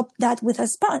can fill up that with a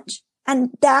sponge.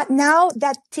 And that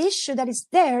tissue that is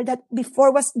there, that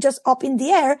before was just up in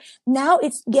the air, now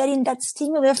it's getting that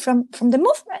stimulus from the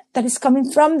movement that is coming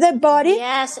from the body.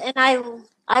 Yes. And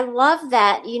I love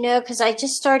that, because I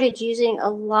just started using a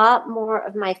lot more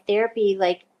of my therapy,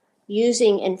 like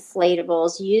using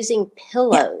inflatables, using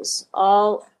pillows,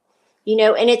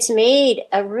 and it's made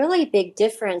a really big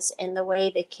difference in the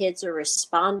way the kids are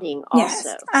responding also.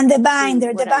 Yes. And the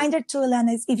binder too,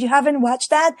 Ilana, if you haven't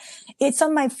watched that, it's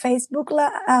on my Facebook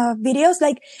videos.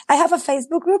 Like I have a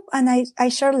Facebook group and I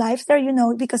share live there,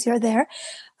 because you're there.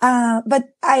 But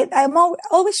I'm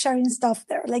always sharing stuff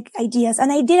there, like ideas.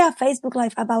 And I did a Facebook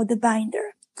live about the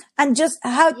binder. And just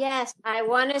how... Yes, I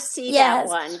want to see that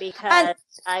one, because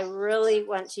I really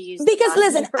want to use because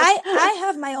listen, I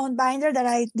have my own binder that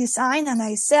I design and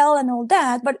I sell and all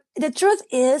that. But the truth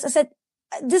is, I said,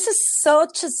 this is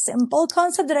such a simple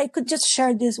concept that I could just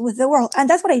share this with the world. And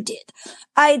that's what I did.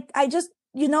 I just...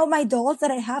 my dolls that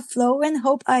I have, Flo and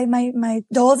Hope, my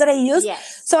dolls that I use.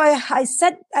 Yes. So I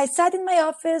sat in my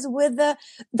office with the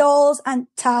dolls and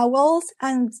towels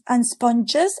and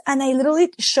sponges, and I literally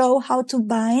show how to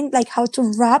bind, like how to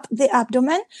wrap the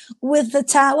abdomen with the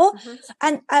towel.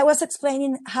 And I was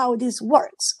explaining how this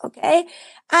works. Okay.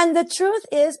 And the truth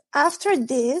is, after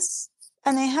this,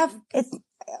 and I have,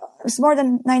 it's more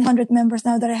than 900 members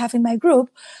now that I have in my group.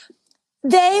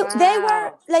 They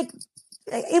were like,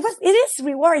 it is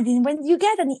rewarding when you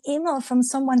get an email from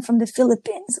someone from the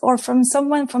Philippines or from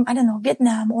someone from, I don't know,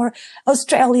 Vietnam or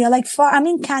Australia, I'm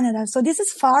in Canada. So this is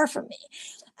far from me.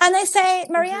 And I say,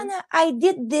 Mariana, I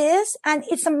did this and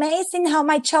it's amazing how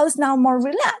my child is now more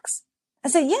relaxed. I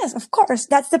say, yes, of course.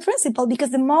 That's the principle, because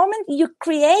the moment you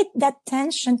create that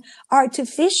tension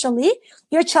artificially,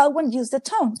 your child won't use the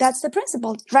tongue. That's the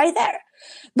principle right there.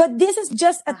 But this is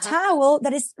just a towel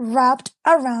that is wrapped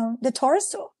around the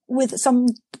torso with some,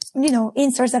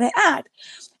 inserts that I add.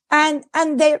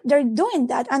 And they're doing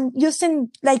that and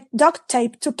using like duct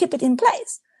tape to keep it in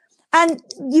place. And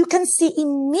you can see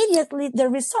immediately the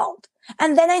result.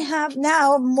 And then I have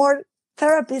now more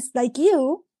therapists like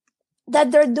you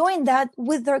that they're doing that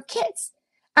with their kids.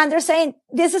 And they're saying,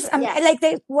 this is,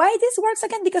 why this works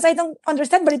again? Because I don't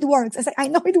understand, but it works. I say, I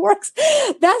know it works.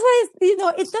 That's why,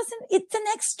 it's an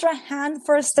extra hand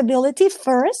for stability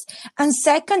first. And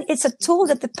second, it's a tool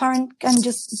that the parent can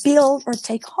just build or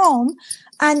take home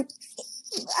and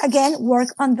again, work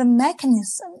on the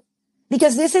mechanism.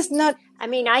 Because this is not...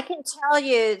 I can tell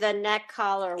you the neck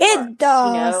collar works. It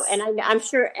does. And I'm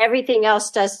sure everything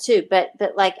else does too. But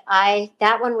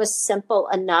that one was simple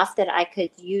enough that I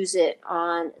could use it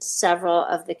on several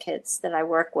of the kids that I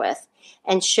work with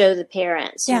and show the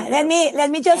parents. Yeah, let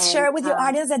me just share with your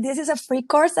audience that this is a free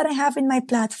course that I have in my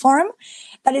platform,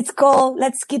 that it's called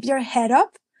Let's Keep Your Head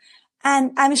Up.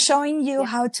 And I'm showing you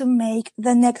how to make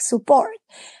the neck support.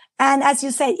 And as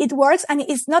you said, it works. And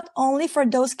it's not only for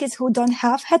those kids who don't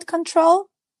have head control.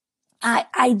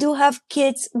 I do have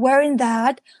kids wearing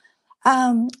that,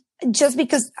 just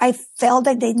because I felt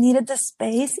that they needed the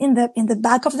space in the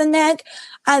back of the neck,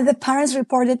 and the parents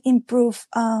reported improved,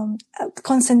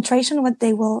 concentration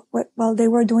while they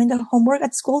were doing the homework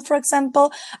at school, for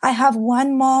example. I have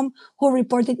one mom who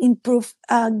reported improved,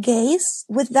 gaze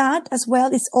with that as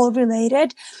well. It's all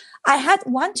related. I had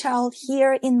one child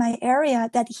here in my area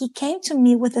that he came to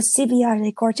me with a CVI,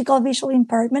 a cortical visual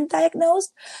impairment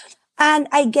diagnosed. And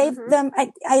I gave them,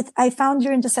 I found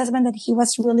during the assessment that he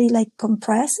was really like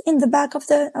compressed in the back of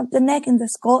the neck, in the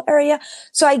skull area.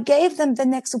 So I gave them the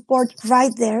neck support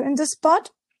right there in the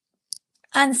spot.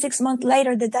 And 6 months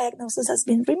later, the diagnosis has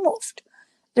been removed.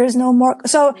 There's no more.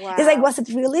 So it's like, was it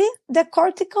really the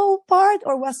cortical part,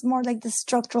 or was more like the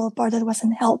structural part that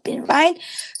wasn't helping, right?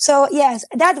 So yes,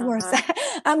 that works.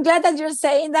 I'm glad that you're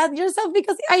saying that yourself,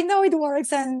 because I know it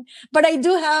works. But I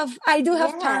do have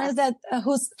parents that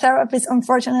whose therapists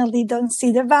unfortunately don't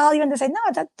see the value, and they say,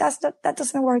 no, that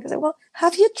doesn't work. I say, well,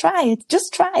 have you tried?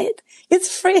 Just try it. It's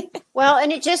free. Well,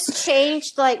 and it just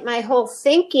changed like my whole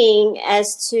thinking as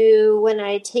to when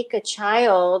I take a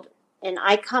child and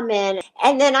I come in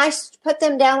and then I put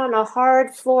them down on a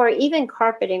hard floor, even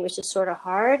carpeting, which is sort of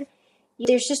hard.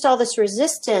 There's just all this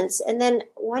resistance. And then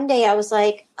one day I was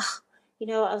like,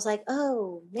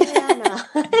 oh, Mariana.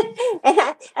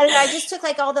 and I just took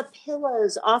like all the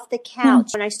pillows off the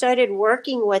couch and I started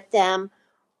working with them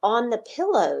on the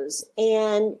pillows.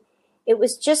 And it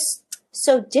was just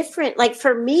so different. Like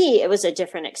for me, it was a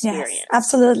different experience. Yes,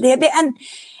 absolutely. And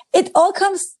it all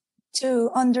comes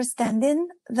to understanding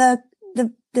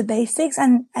the basics.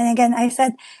 And again, I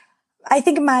said, I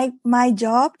think my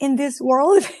job in this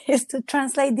world is to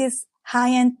translate this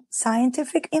high-end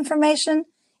scientific information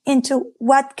into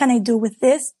what can I do with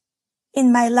this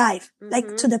in my life,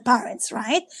 like to the parents,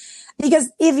 right?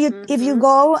 Because if you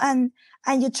go and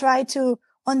you try to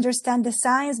understand the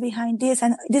science behind this,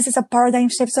 and this is a paradigm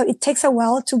shift, so it takes a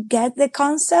while to get the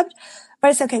concept. But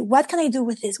it's okay. What can I do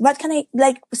with this? What can I,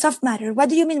 like, soft matter? What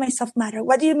do you mean by soft matter?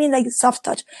 What do you mean like soft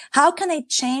touch? How can I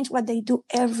change what they do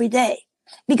every day?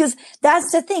 Because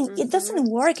that's the thing. It doesn't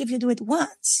work if you do it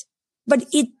once, but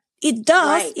it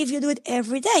does if you do it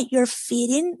every day. You're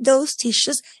feeding those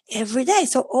tissues every day.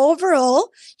 So overall,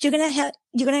 you're going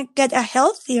to get a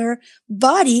healthier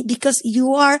body, because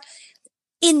you are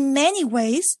in many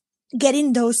ways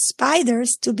getting those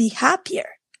spiders to be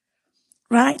happier.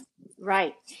 Right?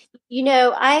 Right.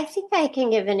 I think I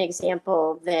can give an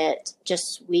example that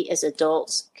just we as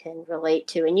adults can relate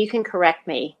to, and you can correct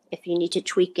me if you need to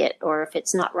tweak it or if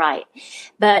it's not right.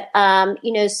 But,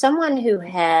 someone who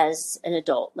has an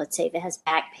adult, let's say, that has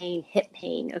back pain, hip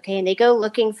pain, okay, and they go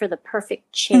looking for the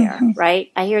perfect chair, right?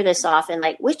 I hear this often,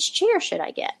 like, which chair should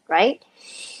I get, right?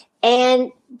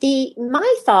 And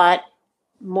my thought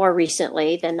more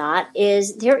recently than not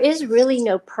is there is really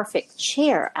no perfect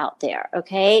chair out there.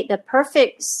 Okay. The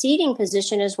perfect seating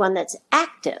position is one that's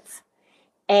active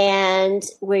and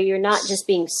where you're not just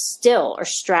being still or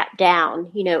strapped down,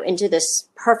 into this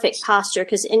perfect posture,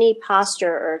 because any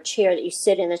posture or chair that you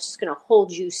sit in that's just going to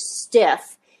hold you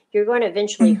stiff, you're going to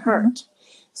eventually hurt.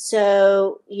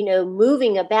 So,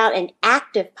 moving about an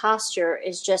active posture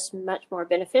is just much more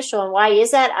beneficial. And why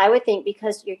is that? I would think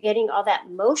because you're getting all that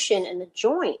motion in the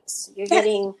joints. You're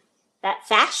getting that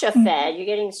fascia fed. You're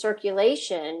getting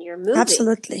circulation. You're moving.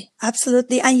 Absolutely.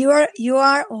 Absolutely. And you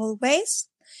are always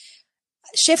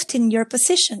shifting your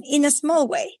position in a small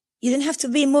way. You don't have to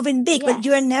be moving big, but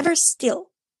you are never still.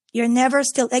 You're never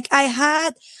still. Like I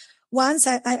had once,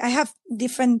 I have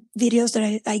different videos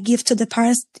that I give to the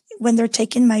parents when they're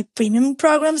taking my premium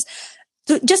programs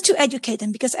just to educate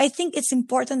them, because I think it's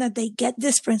important that they get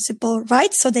this principle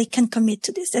right so they can commit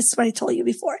to this. That's what I told you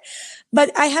before.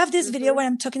 But I have this video where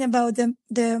I'm talking about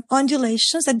the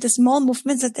undulations and the small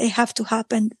movements that they have to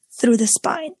happen through the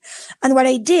spine. And what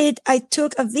I did, I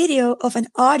took a video of an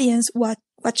audience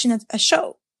watching a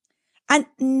show, and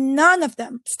none of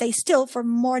them stay still for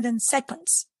more than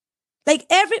seconds. Like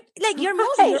you're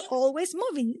moving, you're always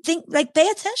moving. Pay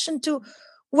attention to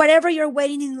whatever you're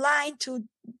waiting in line to,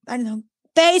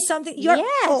 pay something. You're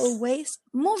always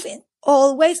moving,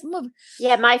 always moving.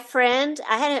 Yeah. My friend,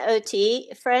 I had an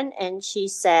OT friend, and she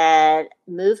said,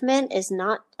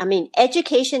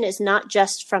 education is not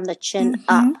just from the chin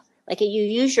up. Like you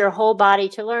use your whole body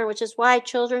to learn, which is why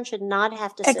children should not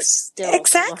have to sit still.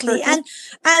 Exactly. And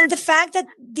the fact that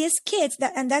these kids,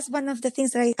 and that's one of the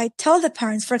things that I tell the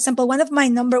parents, for example, one of my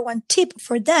number one tip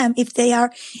for them, if they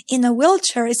are in a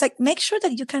wheelchair, is like, make sure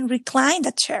that you can recline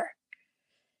the chair.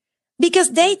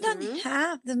 because they don't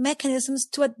have the mechanisms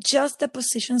to adjust the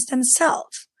positions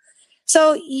themselves.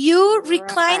 So you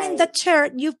recline in the chair,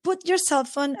 you put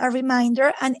yourself on a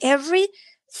reminder, and every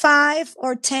 5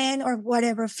 or 10 or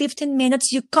whatever, 15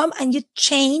 minutes, you come and you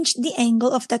change the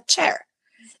angle of the chair.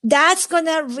 That's going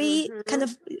to kind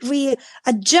of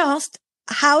readjust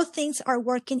how things are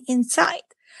working inside.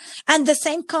 And the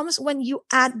same comes when you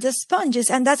add the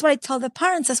sponges. And that's what I tell the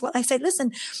parents as well. I say,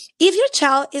 listen, if your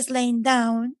child is laying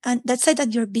down, and let's say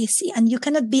that you're busy and you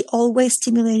cannot be always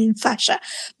stimulating fascia,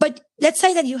 but let's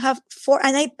say that you have 4,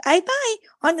 and I buy,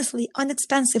 honestly,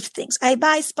 inexpensive things. I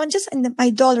buy sponges in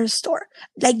my dollar store,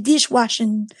 like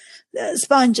dishwashing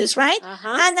sponges, right?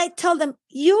 And I tell them,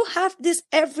 you have this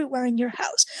everywhere in your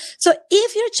house. So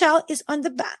if your child is on the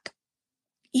back,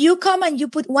 you come and you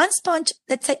put one sponge,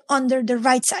 let's say, under the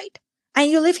right side, and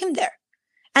you leave him there.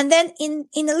 And then in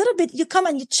a little bit, you come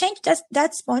and you change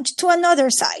that sponge to another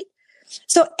side.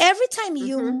 So every time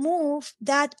you move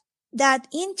that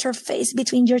interface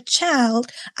between your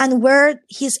child and where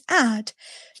he's at,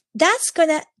 that's going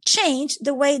to change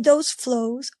the way those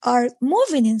flows are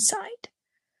moving inside.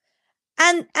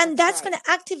 And that's going to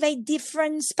activate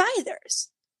different spiders.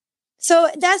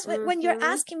 So that's when you're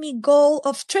asking me goal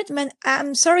of treatment,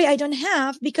 I'm sorry, I don't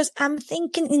have, because I'm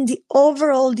thinking in the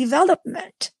overall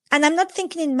development, and I'm not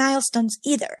thinking in milestones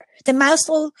either. The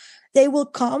milestone, they will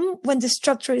come when the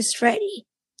structure is ready,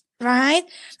 right?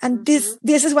 And this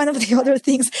is one of the other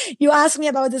things you asked me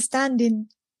about, the standing,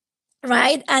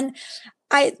 right? And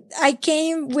I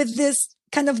came with this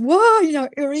kind of, whoa,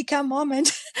 eureka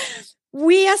moment.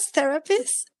 We as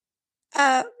therapists,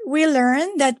 we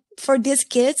learn that for these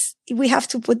kids, we have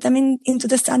to put them into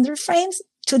the standard frames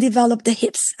to develop the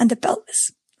hips and the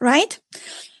pelvis, right?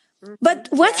 But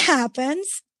what happens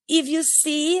if you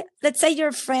see, let's say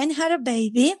your friend had a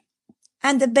baby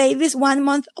and the baby is 1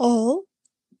 month old,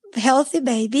 healthy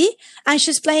baby, and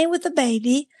she's playing with the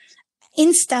baby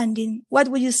in standing? What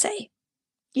would you say?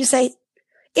 You say,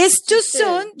 it's too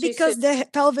soon because the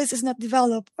pelvis is not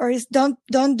developed, or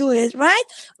don't do it, right?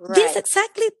 This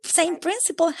exactly same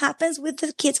principle happens with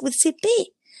the kids with CP.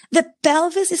 The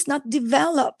pelvis is not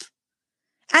developed.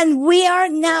 And we are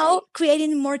now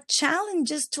creating more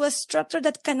challenges to a structure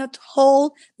that cannot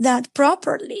hold that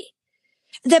properly.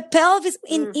 The pelvis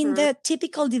in the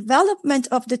typical development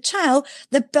of the child,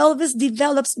 the pelvis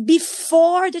develops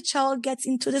before the child gets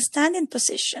into the standing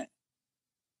position.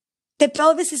 The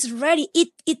pelvis is ready.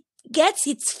 It gets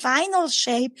its final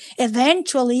shape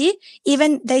eventually,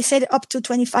 even they said up to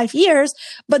 25 years,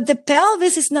 but the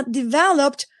pelvis is not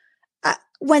developed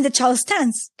when the child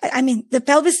stands. I mean, the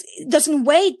pelvis doesn't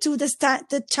wait to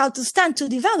the child to stand to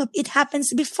develop. It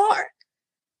happens before.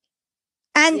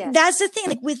 And that's the thing.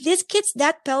 Like with these kids,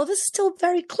 that pelvis is still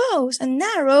very close and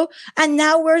narrow. And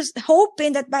now we're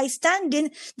hoping that by standing,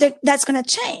 that's going to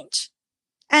change.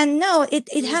 And no,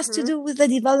 it has to do with the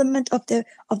development of the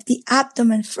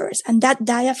abdomen first, and that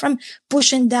diaphragm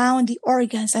pushing down the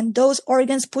organs, and those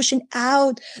organs pushing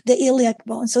out the iliac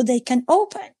bone so they can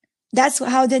open. That's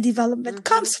how the development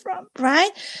comes from,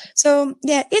 right? So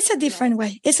yeah, it's a different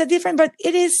way. It's a different, but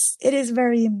it is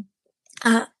very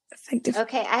effective.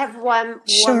 Okay, I have one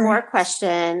more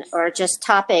question, or just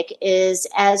topic, is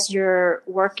as you're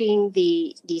working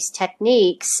these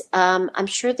techniques, I'm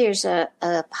sure there's a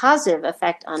positive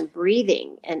effect on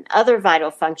breathing and other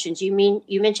vital functions. You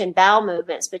mentioned bowel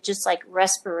movements, but just like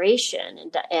respiration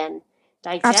and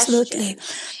digestion. Absolutely.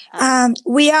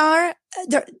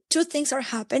 There, 2 things are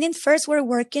happening. First, we're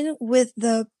working with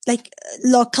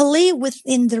locally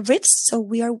within the ribs. So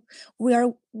we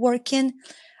are working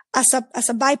as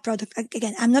a byproduct.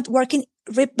 Again, I'm not working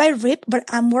rib by rib, but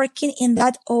I'm working in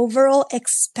that overall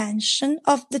expansion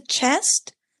of the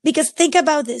chest. Because think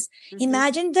about this.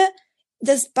 Imagine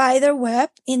the spider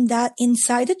web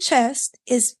inside the chest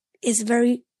is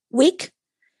very weak,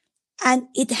 and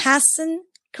it hasn't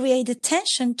created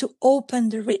tension to open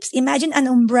the ribs. Imagine an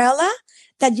umbrella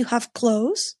that you have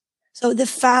closed. So the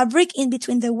fabric in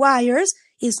between the wires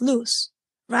is loose,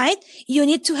 right? You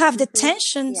need to have the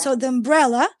tension so the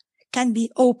umbrella can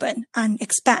be open and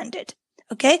expanded.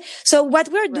 Okay. So what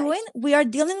we're doing, we are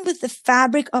dealing with the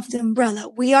fabric of the umbrella.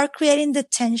 We are creating the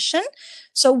tension.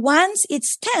 So once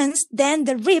it's tense, then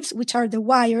the ribs, which are the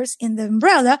wires in the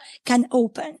umbrella, can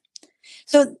open.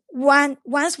 So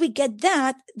once we get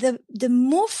that, the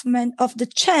movement of the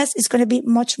chest is going to be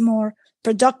much more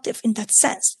productive in that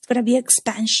sense. It's going to be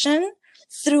expansion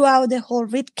throughout the whole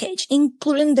rib cage,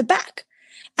 including the back.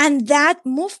 And that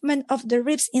movement of the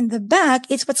ribs in the back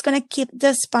is what's going to keep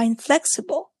the spine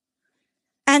flexible.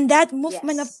 And that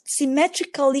movement of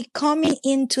symmetrically coming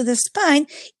into the spine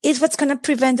is what's going to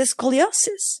prevent the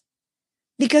scoliosis.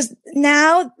 because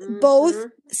now both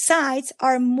Mm-hmm. sides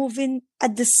are moving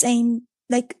at the same,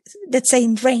 like the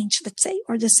same range, let's say,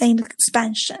 or the same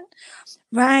expansion.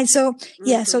 Right. So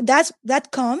yeah, so Mm-hmm. that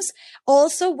comes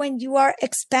also when you are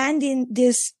expanding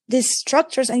these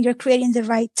structures and you're creating the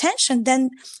right tension, then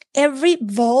every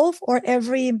valve or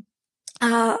every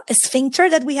sphincter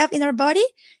that we have in our body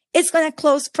is going to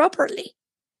close properly,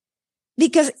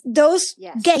 because those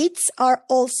Yes. gates are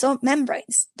also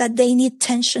membranes that they need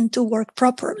tension to work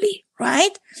properly,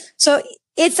 right? So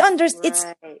it's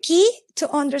Right. key to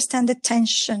understand the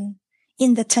tension in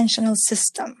the tensional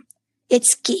system.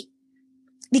 It's key.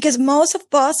 Because most of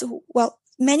us, well,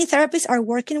 many therapists are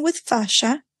working with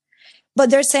fascia, but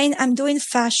they're saying, I'm doing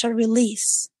fascia release.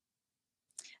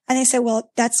 And I say,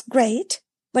 well, that's great.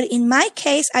 But in my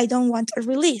case, I don't want a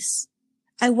release.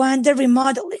 I want the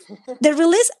remodeling. The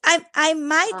release, I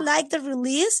might like the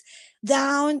release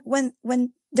down when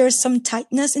there's some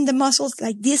tightness in the muscles,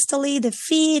 like distally, the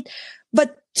feet.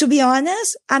 But to be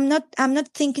honest, I'm not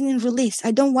thinking in release.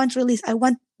 I don't want release. I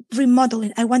want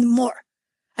remodeling. I want more.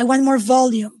 I want more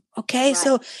volume. Okay. Right.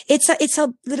 So it's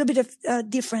a little bit of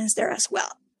difference there as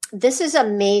well. This is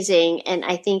amazing. And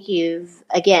I think you've,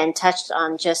 again, touched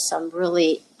on just some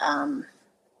really,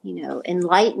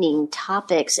 enlightening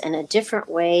topics and a different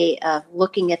way of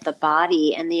looking at the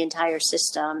body and the entire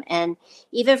system. And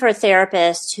even for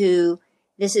therapists who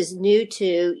this is new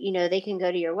to, they can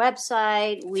go to your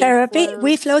website.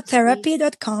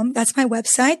 WeFlowTherapy.com. That's my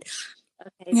website.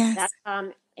 Okay. Yes.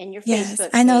 And your Yes. Facebook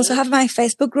And I page. also have my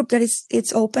Facebook group that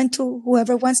it's open to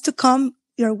whoever wants to come.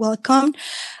 You're welcome.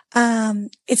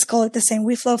 It's called the same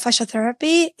WeFlow Fascia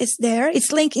Therapy. It's there.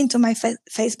 It's linked into my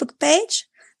Facebook page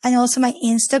and also my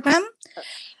Instagram.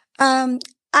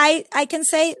 I can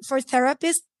say for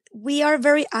therapists, we are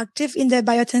very active in the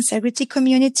biotensegrity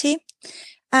community.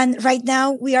 And right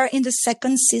now we are in the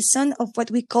second season of what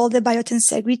we call the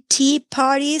biotensegrity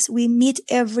parties. We meet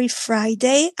every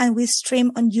Friday and we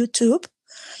stream on YouTube.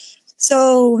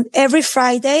 So every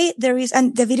Friday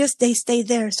and the videos, they stay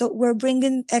there. So we're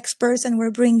bringing experts and we're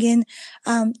bringing,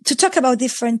 to talk about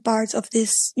different parts of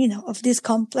this, of this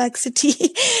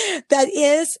complexity that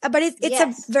is, but it's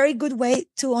Yes. a very good way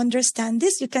to understand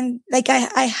this. You can, like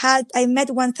I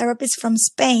met one therapist from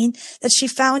Spain that she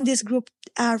found this group,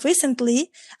 recently,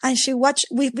 and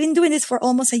we've been doing this for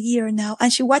almost a year now,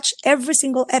 and she watched every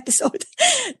single episode,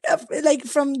 like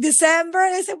from December.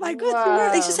 And I said, my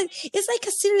God, like she said, it's like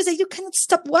a series that you cannot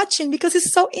stop watching because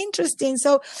it's so interesting.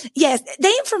 So yes,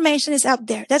 the information is out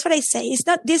there. That's what I say.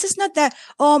 This is not the,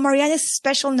 Mariana's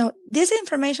special note. This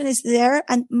information is there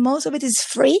and most of it is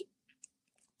free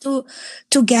to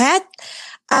get.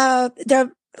 There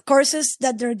are courses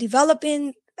that they're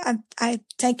developing. I've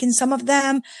taken some of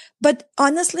them, but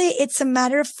honestly, it's a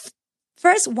matter of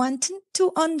first wanting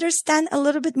to understand a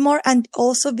little bit more and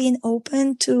also being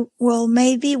open to, well,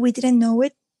 maybe we didn't know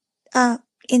it,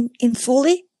 in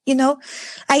fully,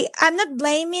 I'm not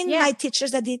blaming my teachers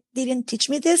that they didn't teach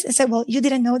me this and say, well, you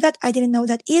didn't know that. I didn't know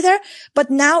that either, but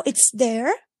now it's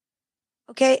there.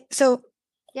 Okay. So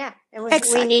yeah, and we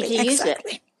need to use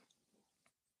it.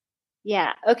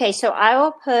 Yeah. Okay. So I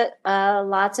will put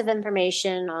lots of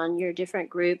information on your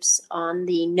different groups on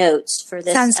the notes for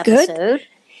this episode. Good.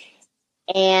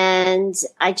 And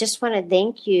I just want to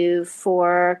thank you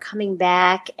for coming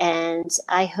back. And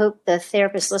I hope the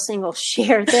therapist listening will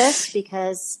share this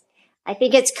because I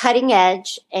think it's cutting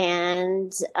edge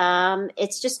and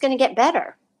it's just going to get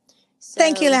better. So,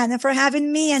 thank you, Lana, for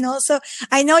having me. And also,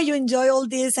 I know you enjoy all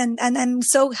this and I'm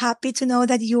so happy to know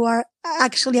that you are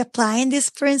actually applying these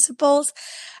principles.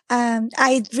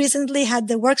 I recently had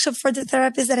the workshop for the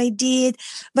therapist that I did,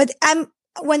 but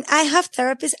when I have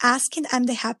therapists asking, I'm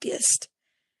the happiest.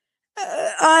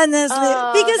 Honestly,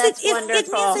 because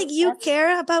it means like you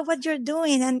care about what you're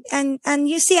doing and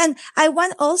you see, and I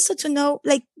want also to know,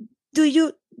 like,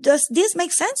 does this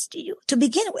make sense to you to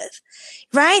begin with?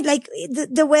 Right? Like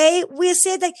the way we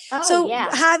say like,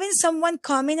 having someone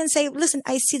come in and say, listen,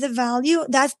 I see the value.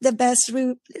 That's the best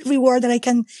reward that I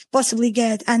can possibly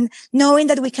get. And knowing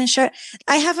that we can share,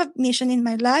 I have a mission in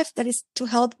my life that is to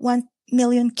help 1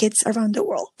 million kids around the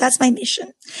world. That's my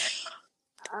mission.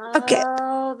 Okay.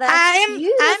 Oh, that's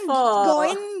beautiful. I'm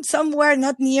going somewhere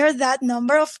not near that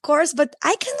number, of course, but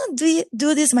I cannot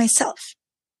do this myself.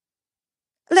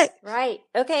 Like, right.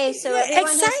 Okay. So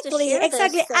exactly. And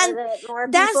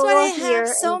that's why I have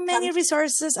so many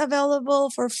resources available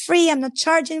for free. I'm not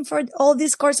charging for all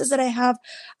these courses that I have,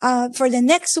 for the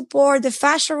neck support, the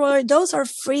fascia roller. Those are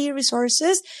free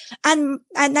resources. And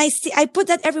I put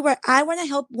that everywhere. I want to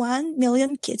help 1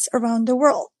 million kids around the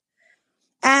world.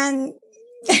 And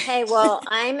Okay, well,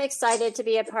 I'm excited to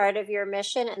be a part of your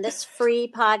mission, and this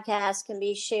free podcast can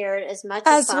be shared as much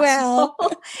as possible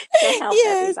to help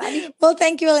everybody. Well,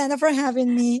 thank you, Elena, for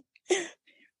having me.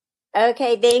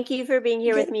 Okay, thank you for being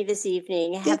here with me this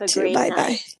evening. Have a great night.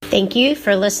 Bye-bye. Thank you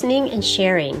for listening and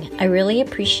sharing. I really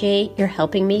appreciate your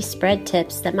helping me spread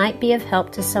tips that might be of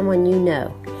help to someone you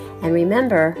know. And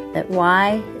remember that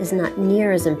why is not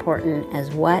near as important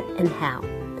as what and how.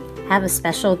 Have a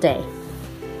special day.